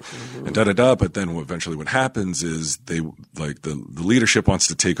each other, and da-da-da. But then eventually what happens is they, like, the leadership wants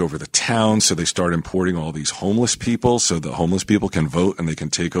to take over the town, so they start importing all these homeless people so the homeless people can vote and they can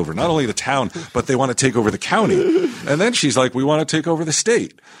take over not only the town, but they want to take over the county. And then she's like, we want to take over the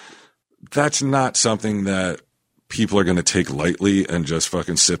state. That's not something that people are going to take lightly and just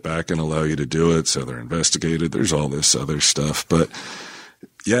fucking sit back and allow you to do it. So they're investigated. There's all this other stuff. But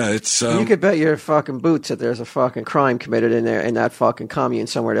yeah, it's, you could bet your fucking boots that there's a fucking crime committed in there, in that fucking commune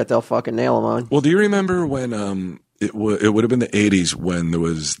somewhere that they'll fucking nail them on. Well, do you remember when, it would have been the 80s when there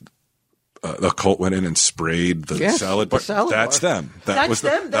was, the cult went in and sprayed the salad bar. That's them. That was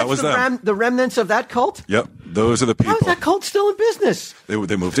them. The remnants of that cult? Yep. Those are the people. How is that cult still in business?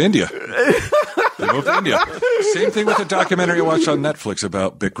 They moved to India. Same thing with a documentary I watched on Netflix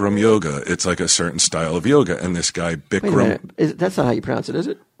about Bikram yoga. It's like a certain style of yoga. And this guy, Bikram. That's not how you pronounce it, is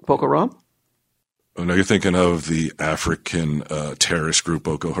it? Boko Haram? Oh, no, you're thinking of the African terrorist group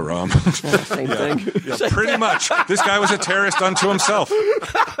Boko Haram. Same thing. Yeah, pretty much. This guy was a terrorist unto himself.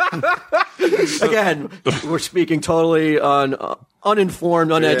 Again, we're speaking totally on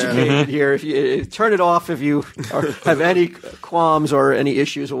uninformed, uneducated here. If you turn it off if you have any qualms or any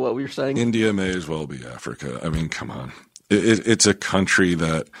issues with what we were saying. India may as well be Africa. I mean, come on. It's a country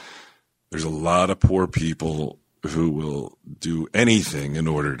that there's a lot of poor people who will do anything in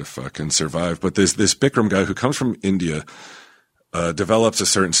order to fucking survive. But this Bikram guy who comes from India develops a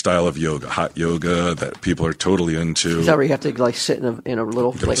certain style of yoga, hot yoga that people are totally into. Is that where you have to like sit in a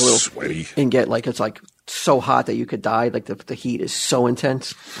little, like a little sweaty and get like, it's like so hot that you could die? Like the heat is so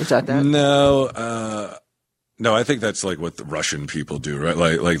intense. Is that? No, I think that's like what the Russian people do,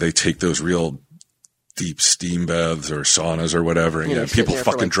 right? Like they take those real deep steam baths or saunas or whatever, and people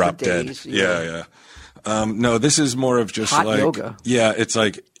fucking drop dead. Yeah. No, this is more of just hot like yoga. Yeah, it's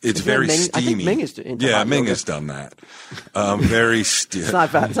like it's very steamy. I think Ming is into hot Ming yoga. Has done that. Very steamy. It's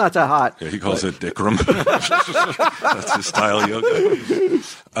not bad. It's not that hot. Yeah, he calls it Bikram. That's his style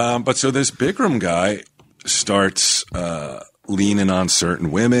yoga. But so this Bikram guy starts leaning on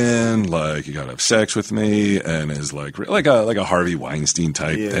certain women, like you gotta have sex with me, and is like a Harvey Weinstein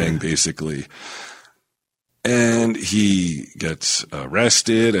type thing, basically. And he gets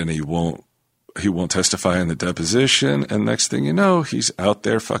arrested, and he won't testify in the deposition. And next thing you know, he's out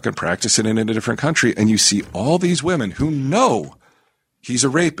there fucking practicing in a different country. And you see all these women who know he's a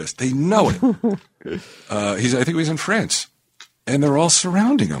rapist. They know it. I think he was in France, and they're all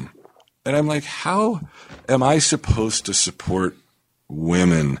surrounding him. And I'm like, how am I supposed to support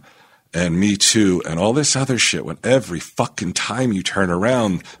women and Me Too and all this other shit when every fucking time you turn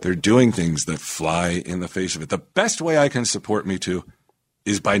around, they're doing things that fly in the face of it? The best way I can support Me Too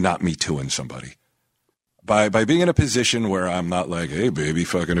is by not Me Tooing somebody. By being in a position where I'm not like, hey, baby,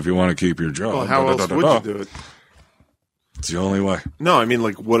 fucking if you want to keep your job. Well, how else would you do it? It's the only way. No, I mean,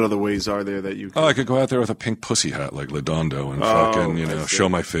 like, what other ways are there that you can? Oh, I could go out there with a pink pussy hat like Ladondo and fucking, show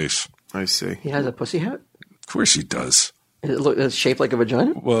my face. I see. He has a pussy hat? Of course he does. It's shaped like a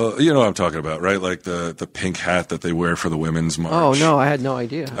vagina? Well, you know what I'm talking about, right? Like the pink hat that they wear for the women's march. Oh, no, I had no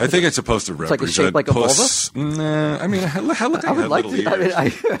idea. I think it's supposed to represent it's shaped like a puss. Nah, I mean, I would like to.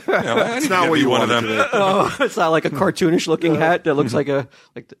 It's not what you one want of them. Oh, it's not like a cartoonish looking hat that looks like okay.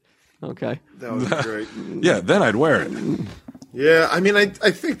 That would be great. Yeah, then I'd wear it. Yeah, I mean, I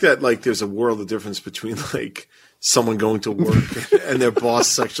think that, like, there's a world of difference between, like, someone going to work and their boss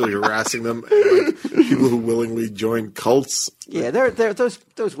sexually harassing them, and like people who willingly join cults. Yeah, they're those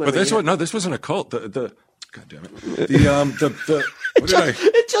women. But this wasn't a cult. God damn it.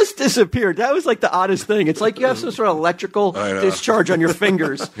 It just disappeared. That was like the oddest thing. It's like you have some sort of electrical discharge on your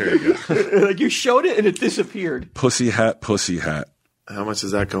fingers. Here you go. Like you showed it and it disappeared. Pussy hat. How much is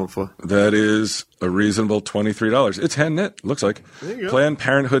that going for? That is a reasonable $23. It's hand knit, looks like. Planned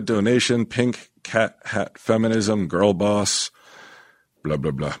Parenthood donation, pink cat hat, feminism, girl boss, blah, blah,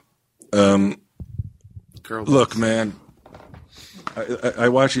 blah. Look, man, I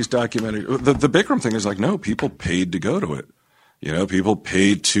watch these documentaries. The Bikram thing is like, no, people paid to go to it. You know, people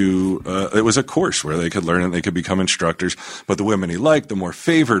paid to, it was a course where they could learn and they could become instructors. But the women he liked, the more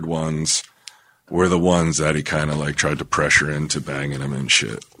favored ones, were the ones that he kind of like tried to pressure into banging him and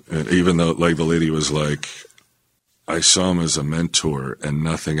shit. And even though like the lady was like, I saw him as a mentor and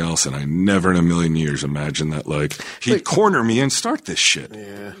nothing else. And I never in a million years imagined that like he'd corner me and start this shit.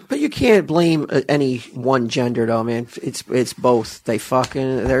 Yeah. But you can't blame any one gender though, man. It's both.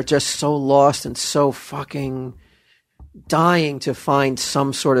 They're just so lost and so fucking dying to find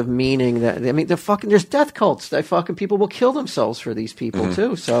some sort of meaning that, I mean, there's death cults. People will kill themselves for these people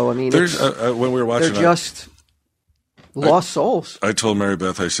too. So, I mean, There's, when we were watching they're just lost souls. I told Mary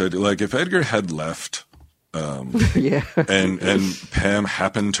Beth, I said, like, if Edgar had left, Yeah. and Pam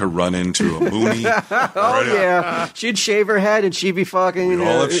happened to run into a Mooney. Yeah. She'd shave her head and she'd be fucking. We'd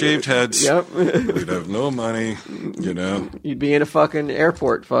all have shaved heads. Yep. We'd have no money, you know. You'd be in a fucking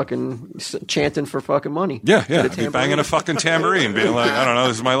airport fucking chanting for fucking money. Yeah. I'd be banging a fucking tambourine, being like, I don't know,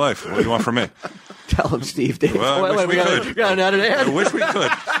 this is my life. What do you want from me? Tell him, Steve. Dave. Well, I wish we could. Got an ad. I wish we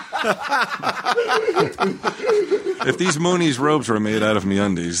could. If these Mooney's robes were made out of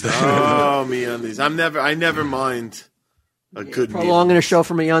MeUndies. Oh, MeUndies. I never mind a good Prolonging a show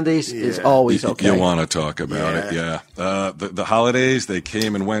for MeUndies is always okay. You want to talk about it, yeah. The holidays, they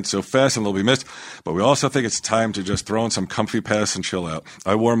came and went so fast and they'll be missed. But we also think it's time to just throw in some comfy pants and chill out.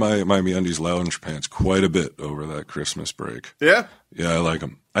 I wore my MeUndies lounge pants quite a bit over that Christmas break. Yeah? Yeah, I like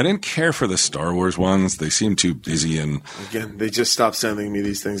them. I didn't care for the Star Wars ones. They seem too busy and... Again, they just stopped sending me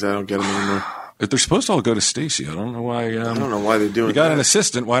these things. I don't get them anymore. If they're supposed to all go to Stacy, I don't know why... I don't know why they're doing that. You got an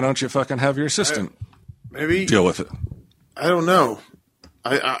assistant. Why don't you fucking have your assistant maybe deal with it? I don't know.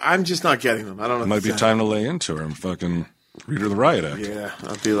 I'm just not getting them. I don't know. It might be time to lay into her and fucking read her the riot act. Yeah,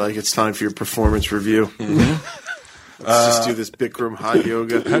 I'll be like, it's time for your performance review. Mm-hmm. Let's just do this Bikram hot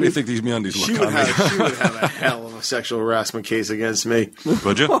yoga. How do you think these MeUndies look? She would have a hell of a sexual harassment case against me.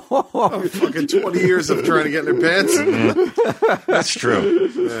 Would you? Oh, fucking 20 years of trying to get in her pants. Mm-hmm. That's true.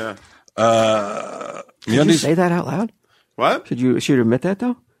 Yeah. Did you say that out loud? What? Should you admit that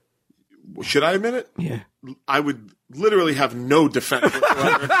though? Should I admit it? Yeah. I would literally have no defense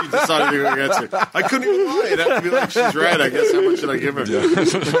whatsoever if she decided to go against her. I couldn't even lie. It'd have to be like, she's right. I guess how much should I give her? Yeah.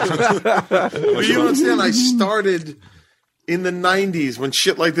 But you don't understand. I started in the 90s when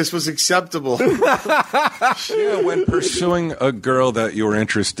shit like this was acceptable. Yeah, when pursuing a girl that you were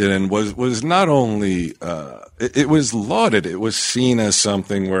interested in was not only it was lauded. It was seen as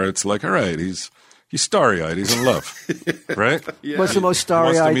something where it's like, all right, he's starry-eyed. He's in love, right? Yeah. What's the most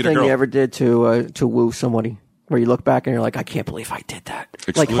starry-eyed thing you ever did to woo somebody? Where you look back and you're like, I can't believe I did that.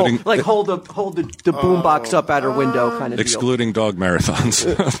 Hold the boombox up at her window, kind of excluding dog marathons,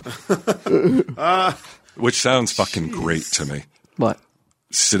 which sounds fucking great to me. What?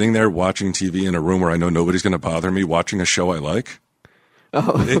 Sitting there watching TV in a room where I know nobody's going to bother me, watching a show I like.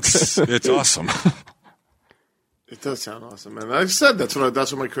 Oh, it's awesome. It does sound awesome, man. I've said that's what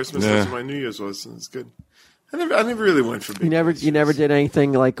my Christmas was and my New Year's was, and it's good. I never really went for big. You never did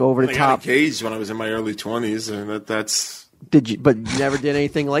anything like over the top. I got engaged when I was in my early 20s, and that's. Did you? But you never did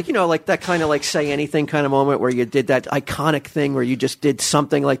anything like like that kind of like say anything kind of moment where you did that iconic thing where you just did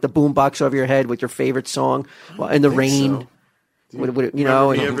something like the boombox over your head with your favorite song in the rain. So. Would you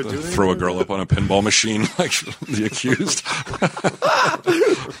ever do throw a girl up on a pinball machine like the accused?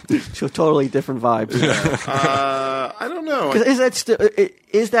 So totally different vibes. I don't know.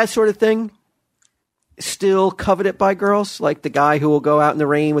 Is that sort of thing still coveted by girls? Like the guy who will go out in the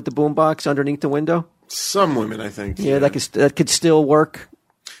rain with the boombox underneath the window? Some women, I think. Yeah, that could still work.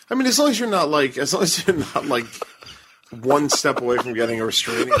 I mean, as long as you're not like one step away from getting a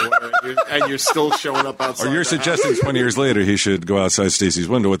restraining order, and you're still showing up outside. Or you're suggesting 20 years later he should go outside Stacy's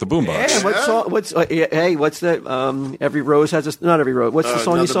window with the boombox. Yeah, what's that? Every rose has not every rose. What's the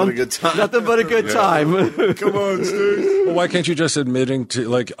song you sung? Nothing but a good time. Come on, Steve. Well, why can't you just admitting to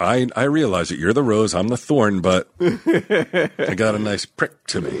like I realize that you're the rose, I'm the thorn, but I got a nice prick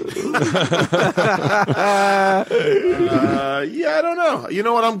to me. Yeah, I don't know. You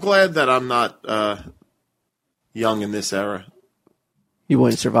know what? I'm glad that I'm not young in this era. You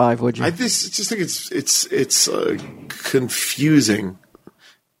wouldn't survive, would you? I just think it's confusing.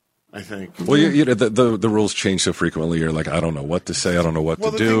 I think. Well, the rules change so frequently. You're like, I don't know what to say. I don't know what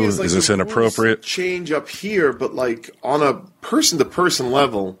to do. Is this inappropriate? Rules change up here, but like on a person-to-person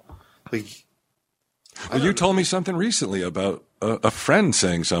level, like. Well, you told me something recently about a friend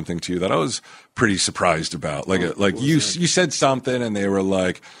saying something to you that I was pretty surprised about. You said something, and they were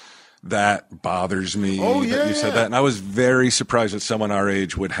like, that bothers me that you said that. And I was very surprised that someone our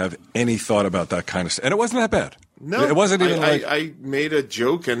age would have any thought about that kind of stuff. And it wasn't that bad. No, it wasn't even I made a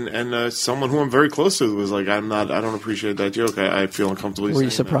joke, and someone who I'm very close to was like, I don't appreciate that joke. I feel uncomfortable. Were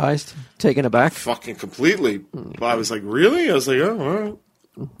you surprised? Taken aback? Fucking completely. But I was like, really? I was like, oh, all right.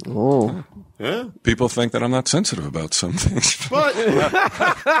 Oh. Yeah. People think that I'm not sensitive about some things. But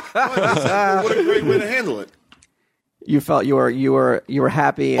what a great way to handle it. You felt you were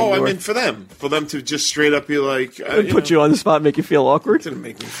happy. And I mean, for them to just straight up be like, put you on the spot, and make you feel awkward. It didn't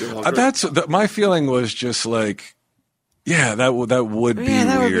make me feel awkward. My feeling was just like, yeah, that would be weird. Would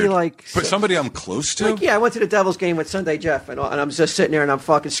be like but somebody I'm close to. Like, I went to the Devils game with Sunday Jeff, and I'm just sitting there and I'm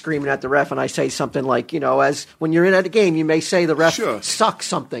fucking screaming at the ref, and I say something like, as when you're in at a game, you may say the ref sucks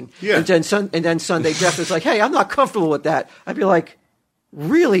something, yeah. And then Sunday Jeff is like, hey, I'm not comfortable with that. I'd be like,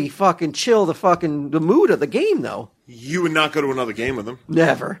 really fucking chill the mood of the game, though. You would not go to another game with him.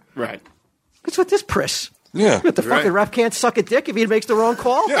 Never. Right. What's with this priss? Yeah, but the fucking ref can't suck a dick if he makes the wrong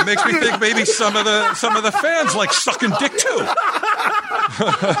call. Yeah, it makes me think maybe some of the fans like sucking dick too.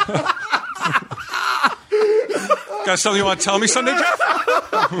 Got something you want to tell me, Sunday Jeff?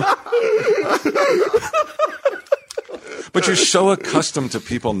 But you're so accustomed to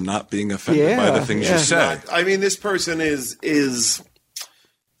people not being offended by the things you say. I mean, this person is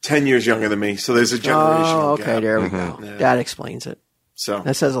 10 years younger than me, so there's a generational gap. Okay, there we go. Yeah. That explains it. So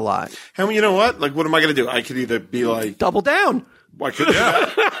that says a lot. I mean, you know what? Like, what am I going to do? I could either be like... double down. I could do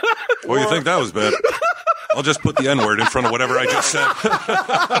that. Well, you think that was bad? I'll just put the N-word in front of whatever I just said.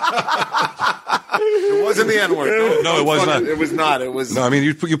 It wasn't the N-word. No, it was not. It was not. It was... No, I mean,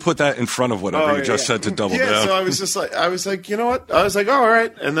 you put that in front of whatever you just said to double down. Yeah, so I was like, you know what? I was like, all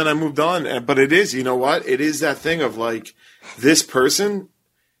right. And then I moved on. But it is, you know what? It is that thing of like, this person,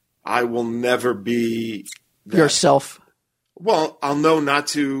 I will never be... yourself. Well, I'll know not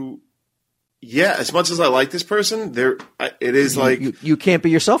to. Yeah, as much as I like this person, it is like you can't be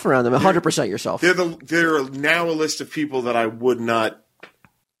yourself around them. 100% yourself. They're now a list of people that I would not.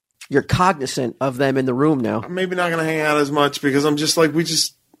 You're cognizant of them in the room now. I'm maybe not going to hang out as much because I'm just like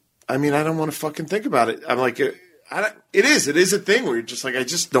I mean, I don't want to fucking think about it. I'm like, it is a thing where you're just like, I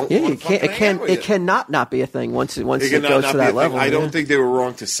just don't. Yeah, want to fucking hang out with it cannot not be a thing once it goes to that level. I don't think they were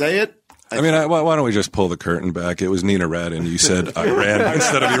wrong to say it. I mean, why don't we just pull the curtain back? It was Nina Radin. You said Iran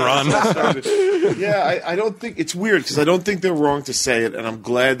instead of Iran. Yeah, I don't think it's weird because I don't think they're wrong to say it, and I'm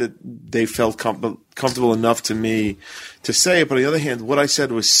glad that they felt comfortable enough to me to say it. But on the other hand, what I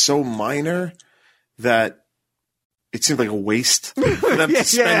said was so minor that it seemed like a waste for them to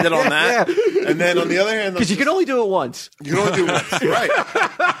spend it on that. Yeah. And then on the other hand, because you can only do it once. You can only do it once, right?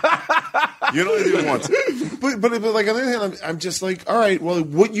 You can only do it once. But like on the other hand, I'm just like, all right. Well,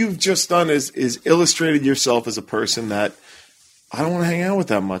 what you've just done is illustrated yourself as a person that I don't want to hang out with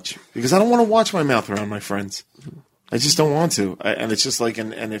that much because I don't want to watch my mouth around my friends. I just don't want to. And it's just like,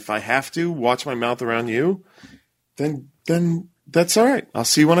 and if I have to watch my mouth around you, then that's all right. I'll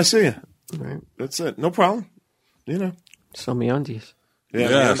see you when I see you. Right. That's it. No problem. You know. So MeUndies.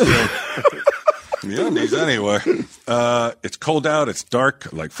 Yeah. MeUndies anyway. It's cold out. It's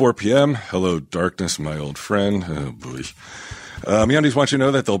dark, like 4 p.m. Hello, darkness, my old friend. Oh, boy. MeUndies want you to know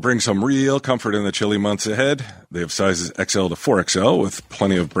that they'll bring some real comfort in the chilly months ahead. They have sizes XL to 4XL with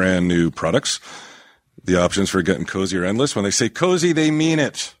plenty of brand new products. The options for getting cozy are endless. When they say cozy, they mean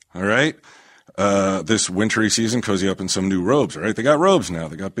it. All right? This wintry season, cozy up in some new robes, all right? They got robes now.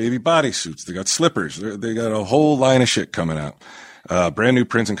 They got baby bodysuits. They got slippers. They got a whole line of shit coming out. Brand new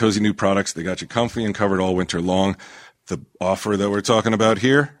prints and cozy new products. They got you comfy and covered all winter long. The offer that we're talking about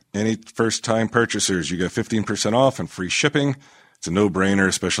here, any first-time purchasers, you get 15% off and free shipping. It's a no-brainer,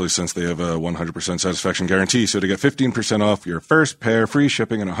 especially since they have a 100% satisfaction guarantee. So to get 15% off your first pair, free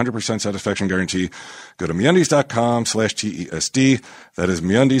shipping, and 100% satisfaction guarantee, go to MeUndies.com/TESD. That is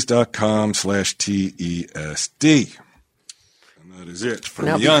MeUndies.com/TESD. And that is it for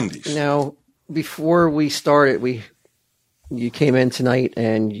MeUndies. Now, before we started, you came in tonight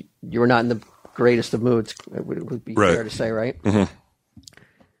and you were not in the greatest of moods. It would be fair to say, right? Mm-hmm.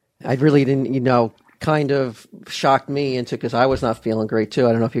 I really didn't, kind of shocked me into because I was not feeling great too.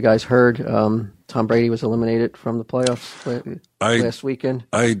 I don't know if you guys heard. Tom Brady was eliminated from the playoffs last weekend.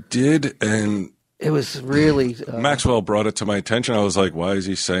 I did, and it was really Maxwell brought it to my attention. I was like, "Why is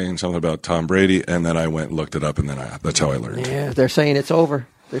he saying something about Tom Brady?" And then I went and looked it up, and then that's how I learned. Yeah, they're saying it's over.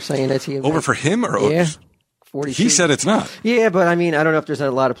 They're saying it's over for him, or yeah. 42. He said it's not. Yeah, but I mean, I don't know if there's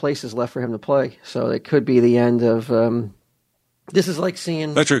a lot of places left for him to play, so it could be the end of. This is like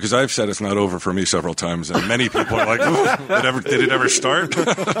seeing. That's true, because I've said it's not over for me several times, and many people are like, did it ever start?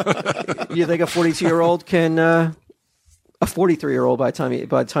 You think a 42-year-old can, a 43-year-old by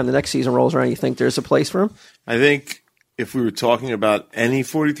the time the next season rolls around, you think there's a place for him? I think if we were talking about any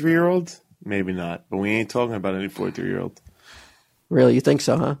 43-year-old, maybe not. But we ain't talking about any 43-year-old. Really, you think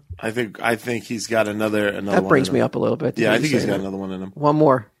so, huh? I think he's got another That one brings in me him. up a little bit. Yeah, I think he's got another one in him. One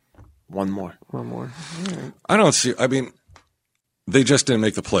more. One more. All right. I don't see. I mean, they just didn't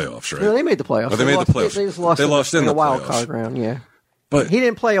make the playoffs, right? No, they made the playoffs. Oh, they made the playoffs. They just lost. They lost in the the wild playoffs. card round. Yeah, But he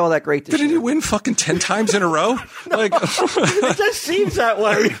didn't play all that great this didn't he year. win fucking 10 times in a row? Like, It just seems that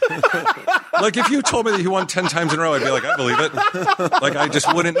way. like if you told me that he won 10 times in a row, I'd be like, I believe it. Like I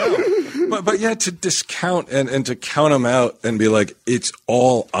just wouldn't know. But yeah, to discount and to count him out and be like, it's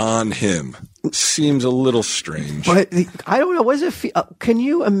all on him seems a little strange. But I don't know. What does it feel? Can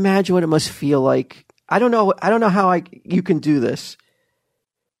you imagine what it must feel like? I don't know. I don't know how you can do this,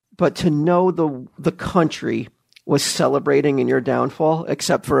 but to know the country was celebrating in your downfall,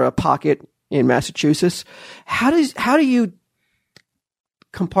 except for a pocket in Massachusetts. How do you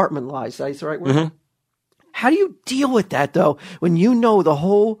compartmentalize? That's the right word. Mm-hmm. How do you deal with that though, when you know the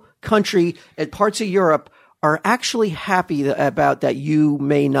whole country and parts of Europe are actually happy about that you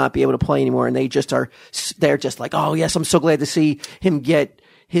may not be able to play anymore, and they're just like, oh yes, I'm so glad to see him get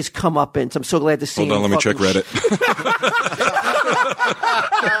his comeuppance. I'm so glad to see. Hold on, let me check Reddit.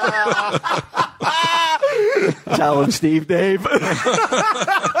 Tell him, Steve, Dave.